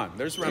run on.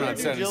 There's run-on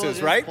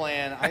sentences, right?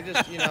 Plan. I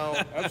just,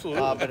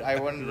 absolutely. But I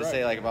wanted to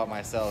say, about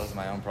myself, it's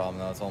my own problem,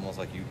 though. It's almost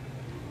like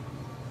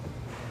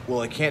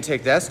I can't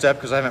take that step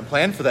because I haven't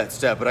planned for that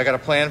step, but I got to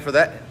plan for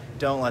that.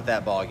 Don't let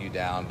that bog you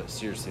down, but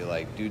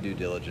seriously, do due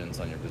diligence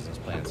on your business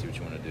plan, see what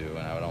you want to do.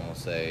 And I would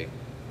almost say,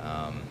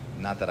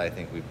 not that I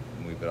think we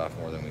bit off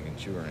more than we can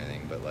chew or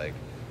anything, but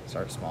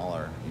start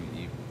smaller.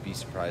 You'd be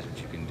surprised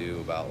what you can do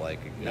about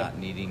not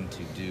needing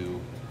to do.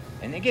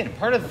 And again,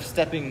 part of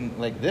stepping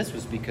like this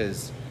was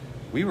because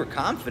we were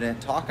confident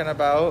talking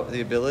about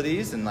the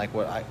abilities and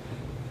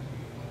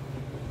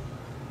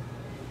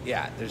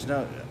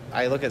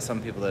I look at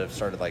some people that have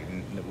started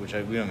which we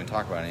don't even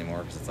talk about anymore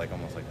because it's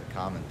almost like the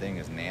common thing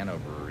is nano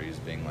breweries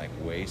being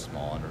way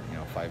small, under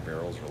 5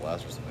 barrels or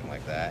less or something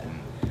like that, and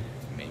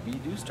maybe you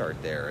do start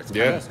there. I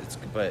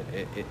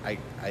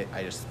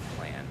just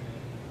plan.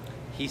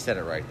 He said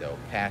it right though.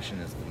 Passion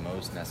is the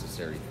most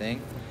necessary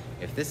thing.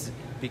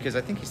 Because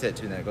I think he said it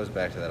too, and then it goes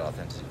back to that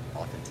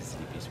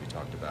authenticity piece we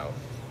talked about.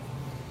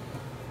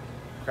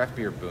 Craft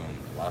beer boomed.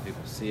 A lot of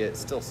people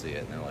still see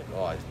it, and they're like,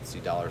 "Oh, I see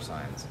dollar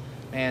signs."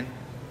 Man,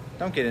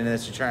 don't get into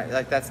this. You're trying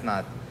that's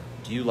not.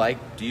 Do you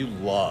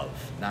love?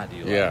 Not do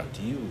you like?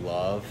 Do you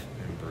love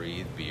and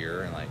breathe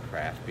beer and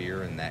craft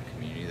beer and that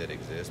community that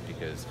exists?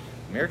 Because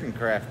American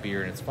craft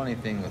beer, and it's a funny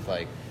thing with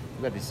we've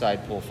got these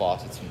side pull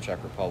faucets from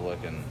Czech Republic,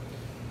 and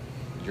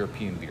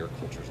European beer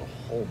culture is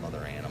a whole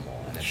nother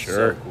animal, and it's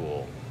so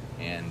cool.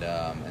 And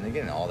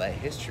again, all that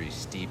history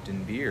steeped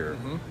in beer,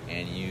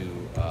 and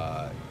you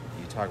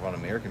talk about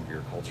American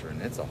beer culture,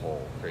 and it's a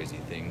whole crazy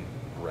thing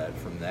bred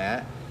from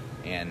that.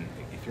 And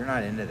if you're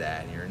not into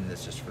that, and you're in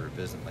this just for a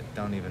business,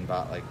 don't even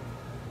buy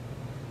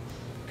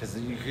because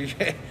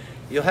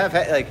you'll have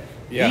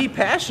be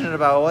passionate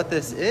about what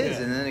this is,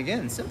 and then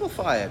again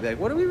simplify it. Be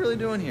what are we really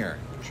doing here?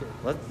 For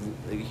sure.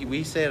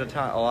 We say it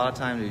a lot of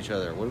time to each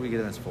other. What are we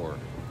getting this for?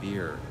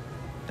 Beer.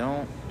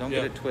 Don't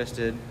get it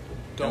twisted.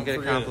 Don't get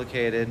it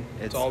complicated.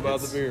 It's all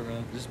about the beer,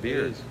 man. Just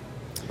beer.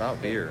 It's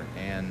about beer,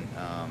 and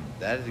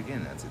that is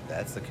again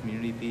that's the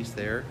community piece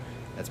there.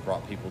 That's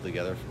brought people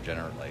together from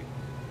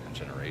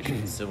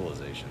generations,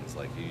 civilizations.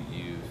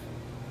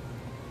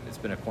 It's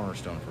been a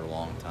cornerstone for a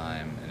long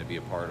time, and to be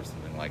a part of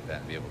something like that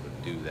and be able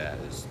to do that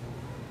is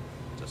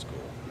just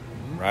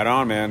cool. Right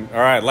on, man. All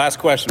right, last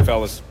question,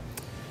 fellas.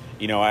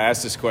 I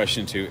ask this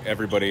question to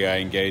everybody I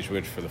engage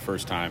with for the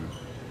first time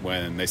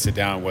when they sit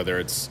down, whether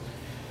it's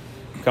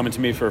coming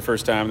to me for the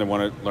first time, they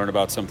want to learn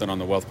about something on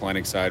the wealth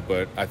planning side,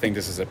 but I think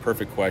this is a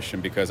perfect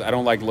question because I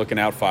don't like looking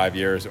out 5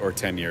 years or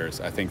 10 years.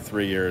 I think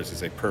 3 years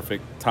is a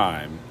perfect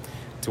time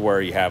to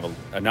where you have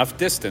enough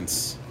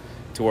distance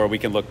to where we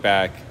can look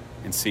back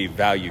and see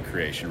value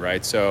creation,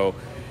 right? So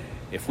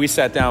if we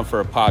sat down for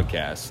a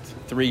podcast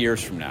 3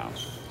 years from now,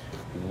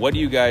 what do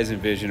you guys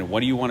envision and what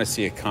do you want to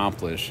see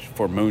accomplished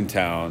for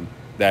Moontown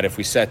that if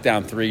we sat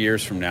down 3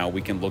 years from now,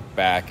 we can look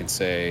back and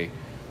say,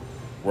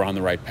 we're on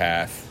the right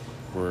path,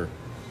 we're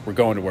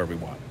going to where we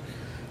want?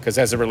 Because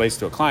as it relates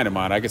to a client of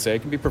mine, I could say it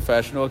can be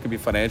professional, it can be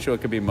financial,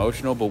 it can be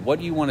emotional, but what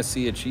do you want to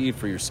see achieved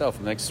for yourself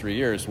in the next 3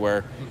 years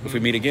where if we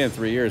meet again in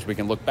 3 years, we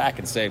can look back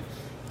and say,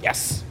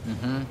 yes,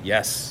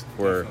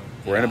 we're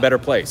in a better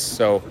place.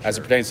 So as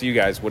it pertains to you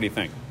guys, what do you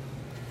think?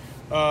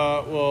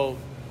 Well,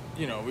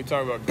 we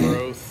talk about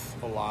growth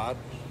a lot,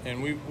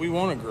 and we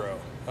want to grow.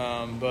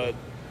 But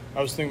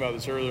I was thinking about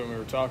this earlier when we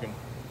were talking.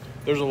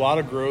 There's a lot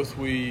of growth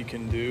we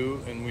can do,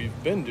 and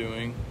we've been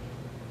doing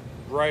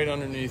right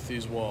underneath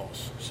these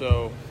walls.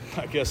 So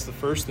I guess the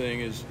first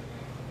thing is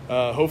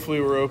hopefully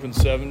we're open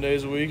 7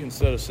 days a week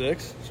instead of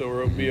 6. So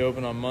we'll be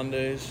open on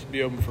Mondays,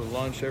 be open for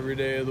lunch every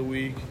day of the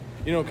week.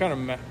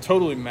 Kind of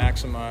totally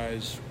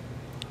maximize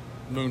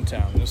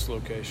Moontown, this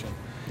location.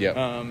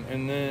 Yeah.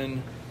 And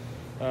then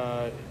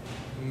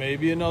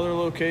maybe another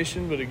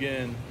location, but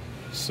again,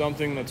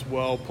 something that's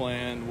well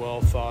planned,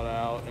 well thought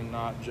out, and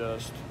not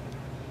just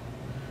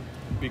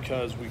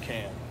because we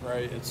can,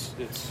 right?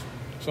 It's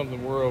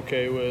something we're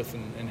okay with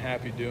and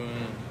happy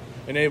doing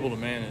and able to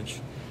manage.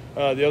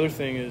 The other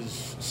thing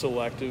is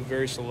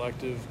very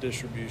selective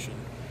distribution.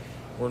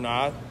 We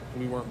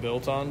weren't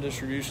built on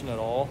distribution at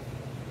all,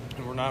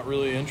 and we're not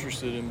really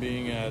interested in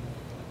being at,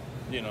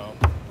 I don't know,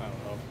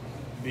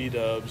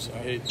 B-dubs. I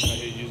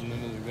hate using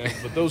them as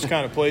examples, but those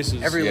kind of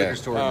places. Every liquor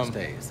store in the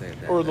state. Say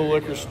that. Or the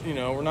liquor,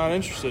 we're not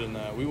interested in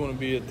that. We want to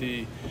be at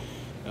the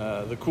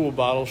cool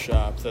bottle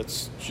shop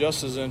that's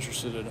just as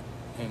interested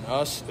in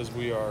us as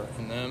we are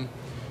in them.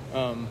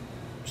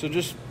 So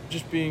just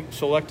being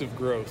selective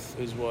growth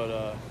is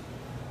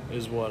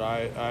what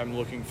I'm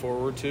looking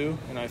forward to,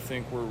 and I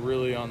think we're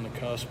really on the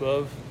cusp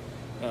of.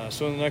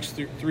 So in the next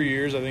 3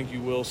 years, I think you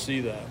will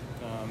see that.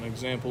 An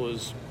example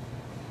is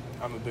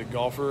I'm a big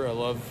golfer. I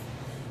love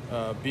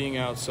being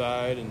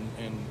outside and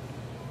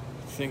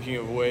thinking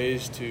of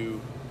ways to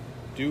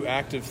do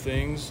active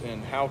things,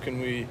 and how can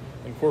we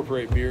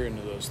incorporate beer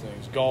into those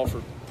things. Golf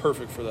are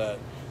perfect for that.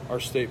 Our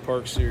state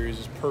park series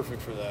is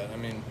perfect for that. I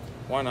mean,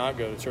 why not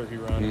go to Turkey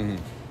Run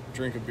and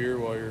drink a beer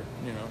while you're,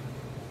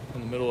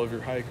 in the middle of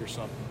your hike or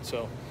something.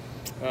 So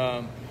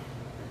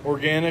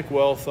organic,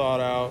 well thought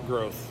out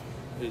growth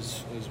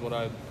is what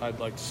I'd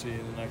like to see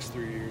in the next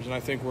 3 years, and I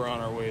think we're on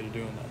our way to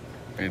doing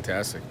that.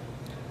 Fantastic.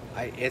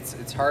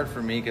 It's hard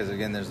for me because,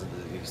 again, there's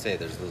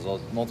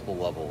those multiple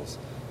levels,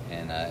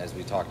 and as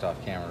we talked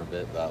off camera a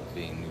bit about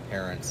being new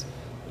parents,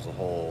 there's a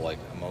whole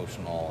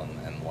emotional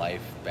and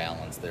life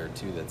balance there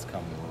too that's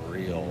come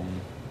real.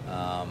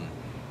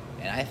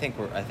 And I think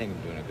we're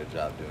doing a good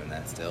job doing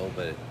that still,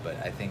 but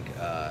I think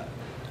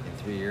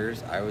in 3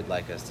 years I would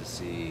like us to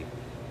see,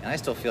 and I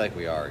still feel like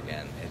we are.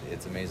 Again,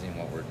 it's amazing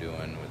what we're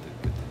doing with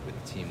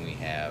the team we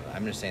have.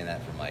 I'm just saying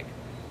that from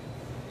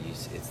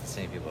it's the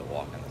same people that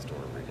walk in the store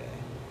every day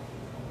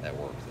that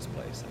work this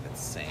place.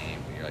 It's the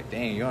same. You're like,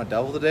 dang, you want to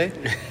double today?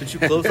 Did you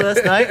close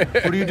last night?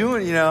 What are you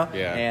doing? Yeah.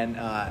 And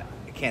I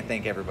can't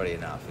thank everybody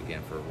enough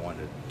again for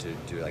wanting to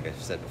do, like I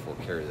said before,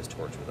 carry this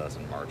torch with us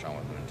and march on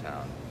with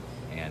Moontown.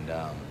 And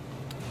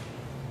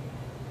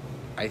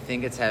I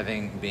think it's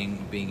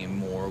being a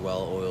more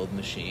well-oiled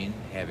machine,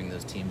 having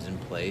those teams in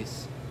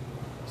place,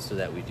 so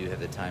that we do have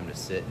the time to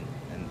sit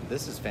and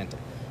this is fantastic.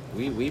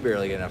 We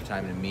barely get enough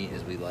time to meet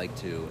as we like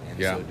to, and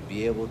so to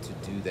be able to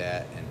do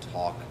that and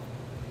talk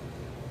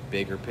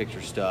bigger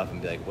picture stuff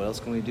and be like, what else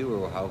can we do,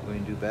 or how can we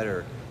do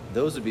better?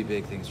 Those would be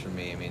big things for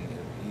me. I mean,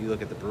 you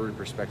look at the brewery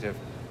perspective,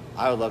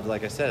 I would love to,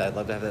 like I said, I'd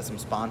love to have that some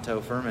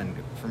Sponto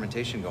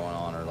fermentation going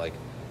on, or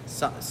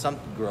some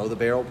grow the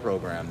barrel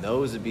program.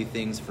 Those would be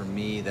things for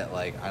me that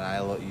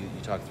you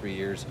talk 3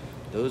 years.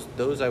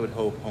 Those I would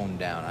hope honed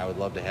down. I would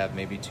love to have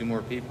maybe 2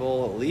 more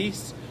people at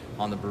least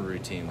on the brewery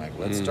team.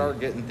 Let's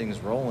start getting things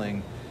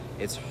rolling.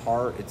 It's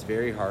hard. It's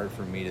very hard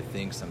for me to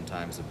think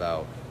sometimes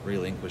about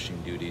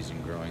relinquishing duties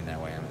and growing that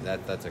way. I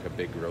mean, that's a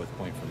big growth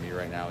point for me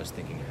right now, is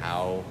thinking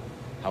how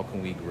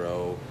can we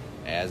grow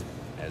as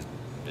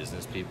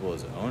business people,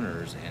 as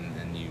owners, and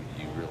then you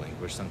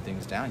relinquish some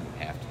things down.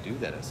 You have to do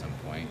that at some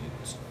point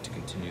to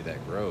continue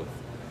that growth.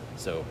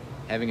 So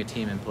having a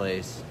team in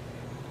place,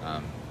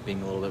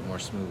 being a little bit more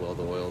smooth,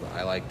 well-oiled.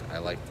 I liked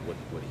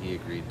what he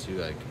agreed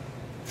to.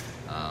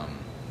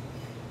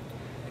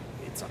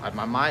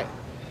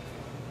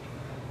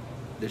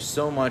 There's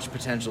so much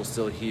potential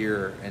still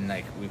here, and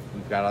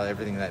we've got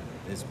everything that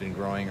has been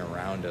growing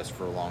around us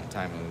for a long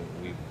time,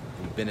 and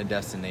we've been a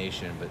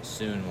destination, but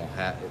soon won't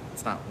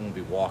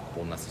be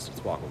walkable necessarily.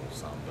 It's walkable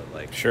some,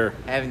 but sure,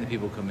 having the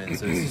people come in.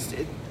 So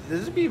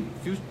this would be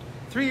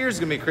 3 years is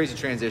gonna be a crazy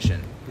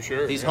transition for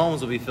sure. These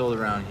homes will be filled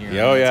around here.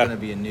 It's gonna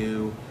be a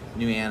new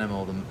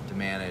animal to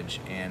manage,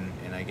 and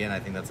again, I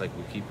think that's we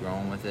keep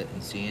growing with it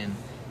and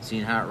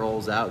seeing how it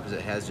rolls out,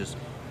 because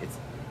it's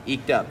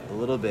eked up a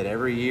little bit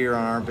every year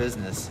on our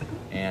business,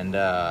 and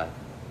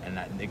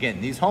And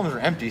again, these homes are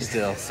empty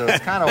still, so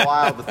it's kind of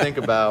wild to think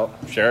about.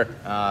 Sure.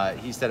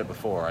 He said it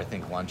before. I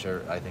think lunch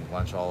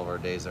all of our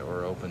days that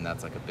we're open.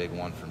 That's like a big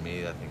one for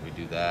me. I think we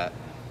do that.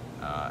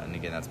 And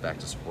again, that's back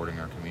to supporting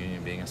our community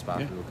and being a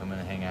spot for people to come in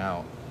and hang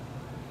out.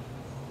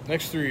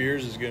 Next 3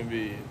 years is going to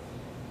be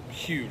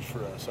huge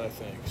for us, I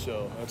think.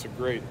 So that's a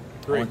great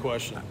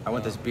question. I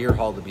want this beer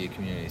hall to be a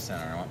community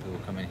center. I want people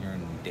to come in here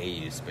and day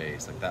use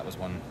space. Like that was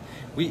one.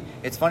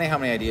 It's funny how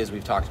many ideas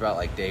we've talked about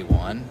like day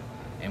one,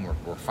 and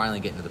we're finally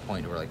getting to the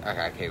point where we're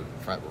like, okay,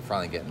 we're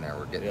finally getting there.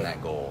 We're getting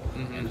that goal.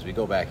 Mm-hmm. And as we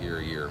go back year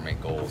to year and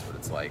make goals, but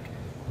it's like,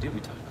 dude,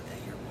 we talked about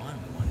that year one.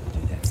 We wanted to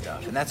do that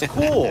stuff, and that's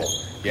cool.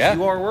 Yeah,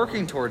 you are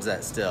working towards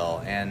that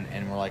still, and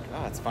we're like,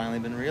 oh, it's finally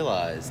been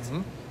realized.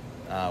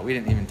 Mm-hmm. We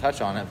didn't even touch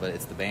on it, but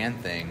it's the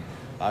band thing.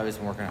 Bobby's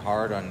been working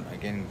hard on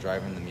again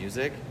driving the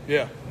music.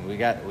 Yeah, we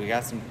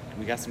got some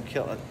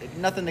kill.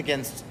 Nothing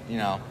against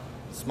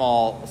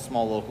small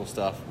local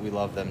stuff. We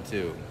love them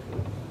too,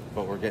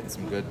 but we're getting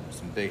some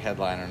big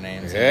headliner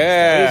names.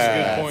 Yeah, it's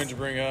a good point to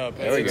bring up.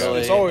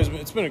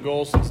 It's been a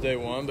goal since day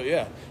one. But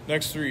yeah,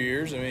 next 3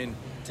 years. I mean,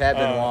 Tad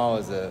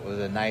Benoit was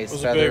a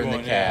nice feather in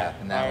the cap,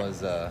 and that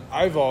was.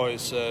 I've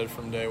always said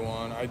from day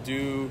one, I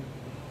do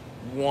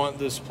want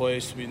this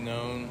place to be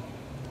known,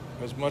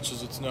 as much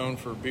as it's known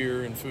for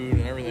beer and food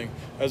and everything,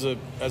 as a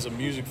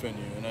music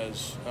venue and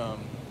as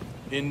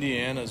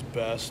Indiana's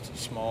best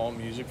small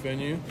music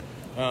venue.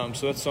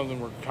 So that's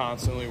something we're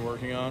constantly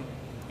working on.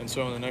 And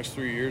so in the next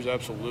 3 years,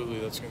 absolutely,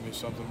 that's going to be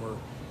something we're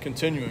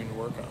continuing to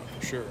work on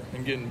for sure,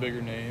 and getting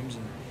bigger names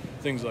and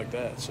things like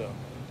that. So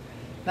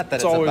not that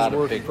it's always about a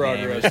work in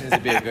progress. It seems to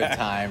be a good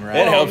time, right?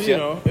 It helps you.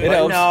 It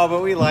helps. No,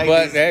 but we like.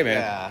 But hey,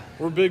 man,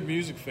 we're big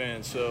music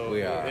fans, so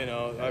we are.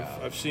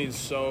 I've seen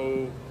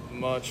so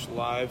much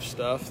live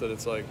stuff that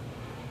it's like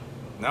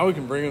now we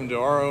can bring them to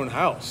our own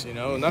house,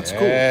 and that's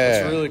cool.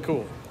 That's really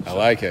cool. I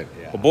like it.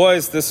 Yeah. Well,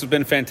 boys, this has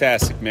been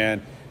fantastic,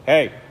 man.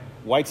 Hey,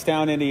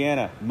 Whitestown,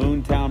 Indiana,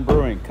 Moontown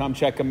Brewing. Come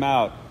check them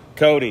out.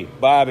 Cody,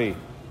 Bobby,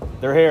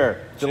 they're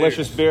here. Cheers.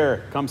 Delicious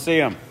beer. Come see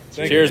them.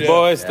 Cheers,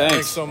 boys. Yeah.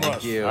 Thanks so much.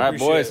 Thank you. All right,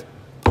 boys.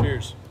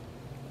 Cheers.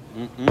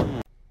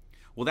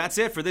 Well, that's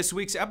it for this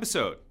week's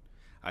episode.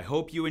 I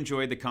hope you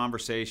enjoyed the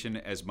conversation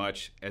as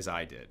much as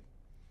I did.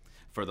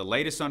 For the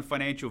latest on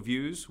Financial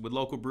Views with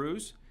Local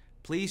Brews,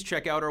 please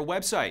check out our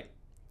website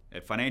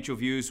at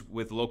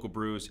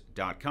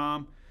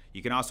financialviewswithlocalbrews.com.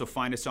 You can also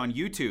find us on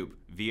YouTube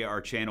via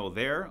our channel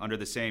there under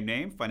the same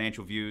name,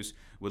 Financial Views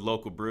with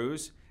Local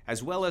Brews,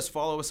 as well as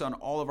follow us on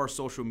all of our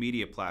social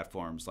media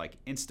platforms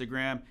like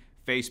Instagram,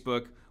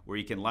 Facebook, where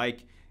you can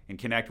like and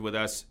connect with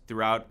us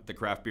throughout the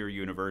craft beer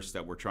universe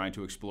that we're trying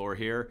to explore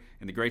here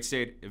in the great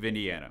state of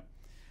Indiana.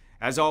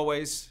 As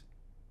always,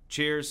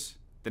 cheers.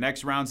 The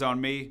next round's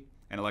on me,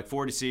 and I look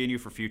forward to seeing you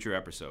for future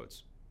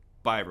episodes.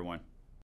 Bye, everyone.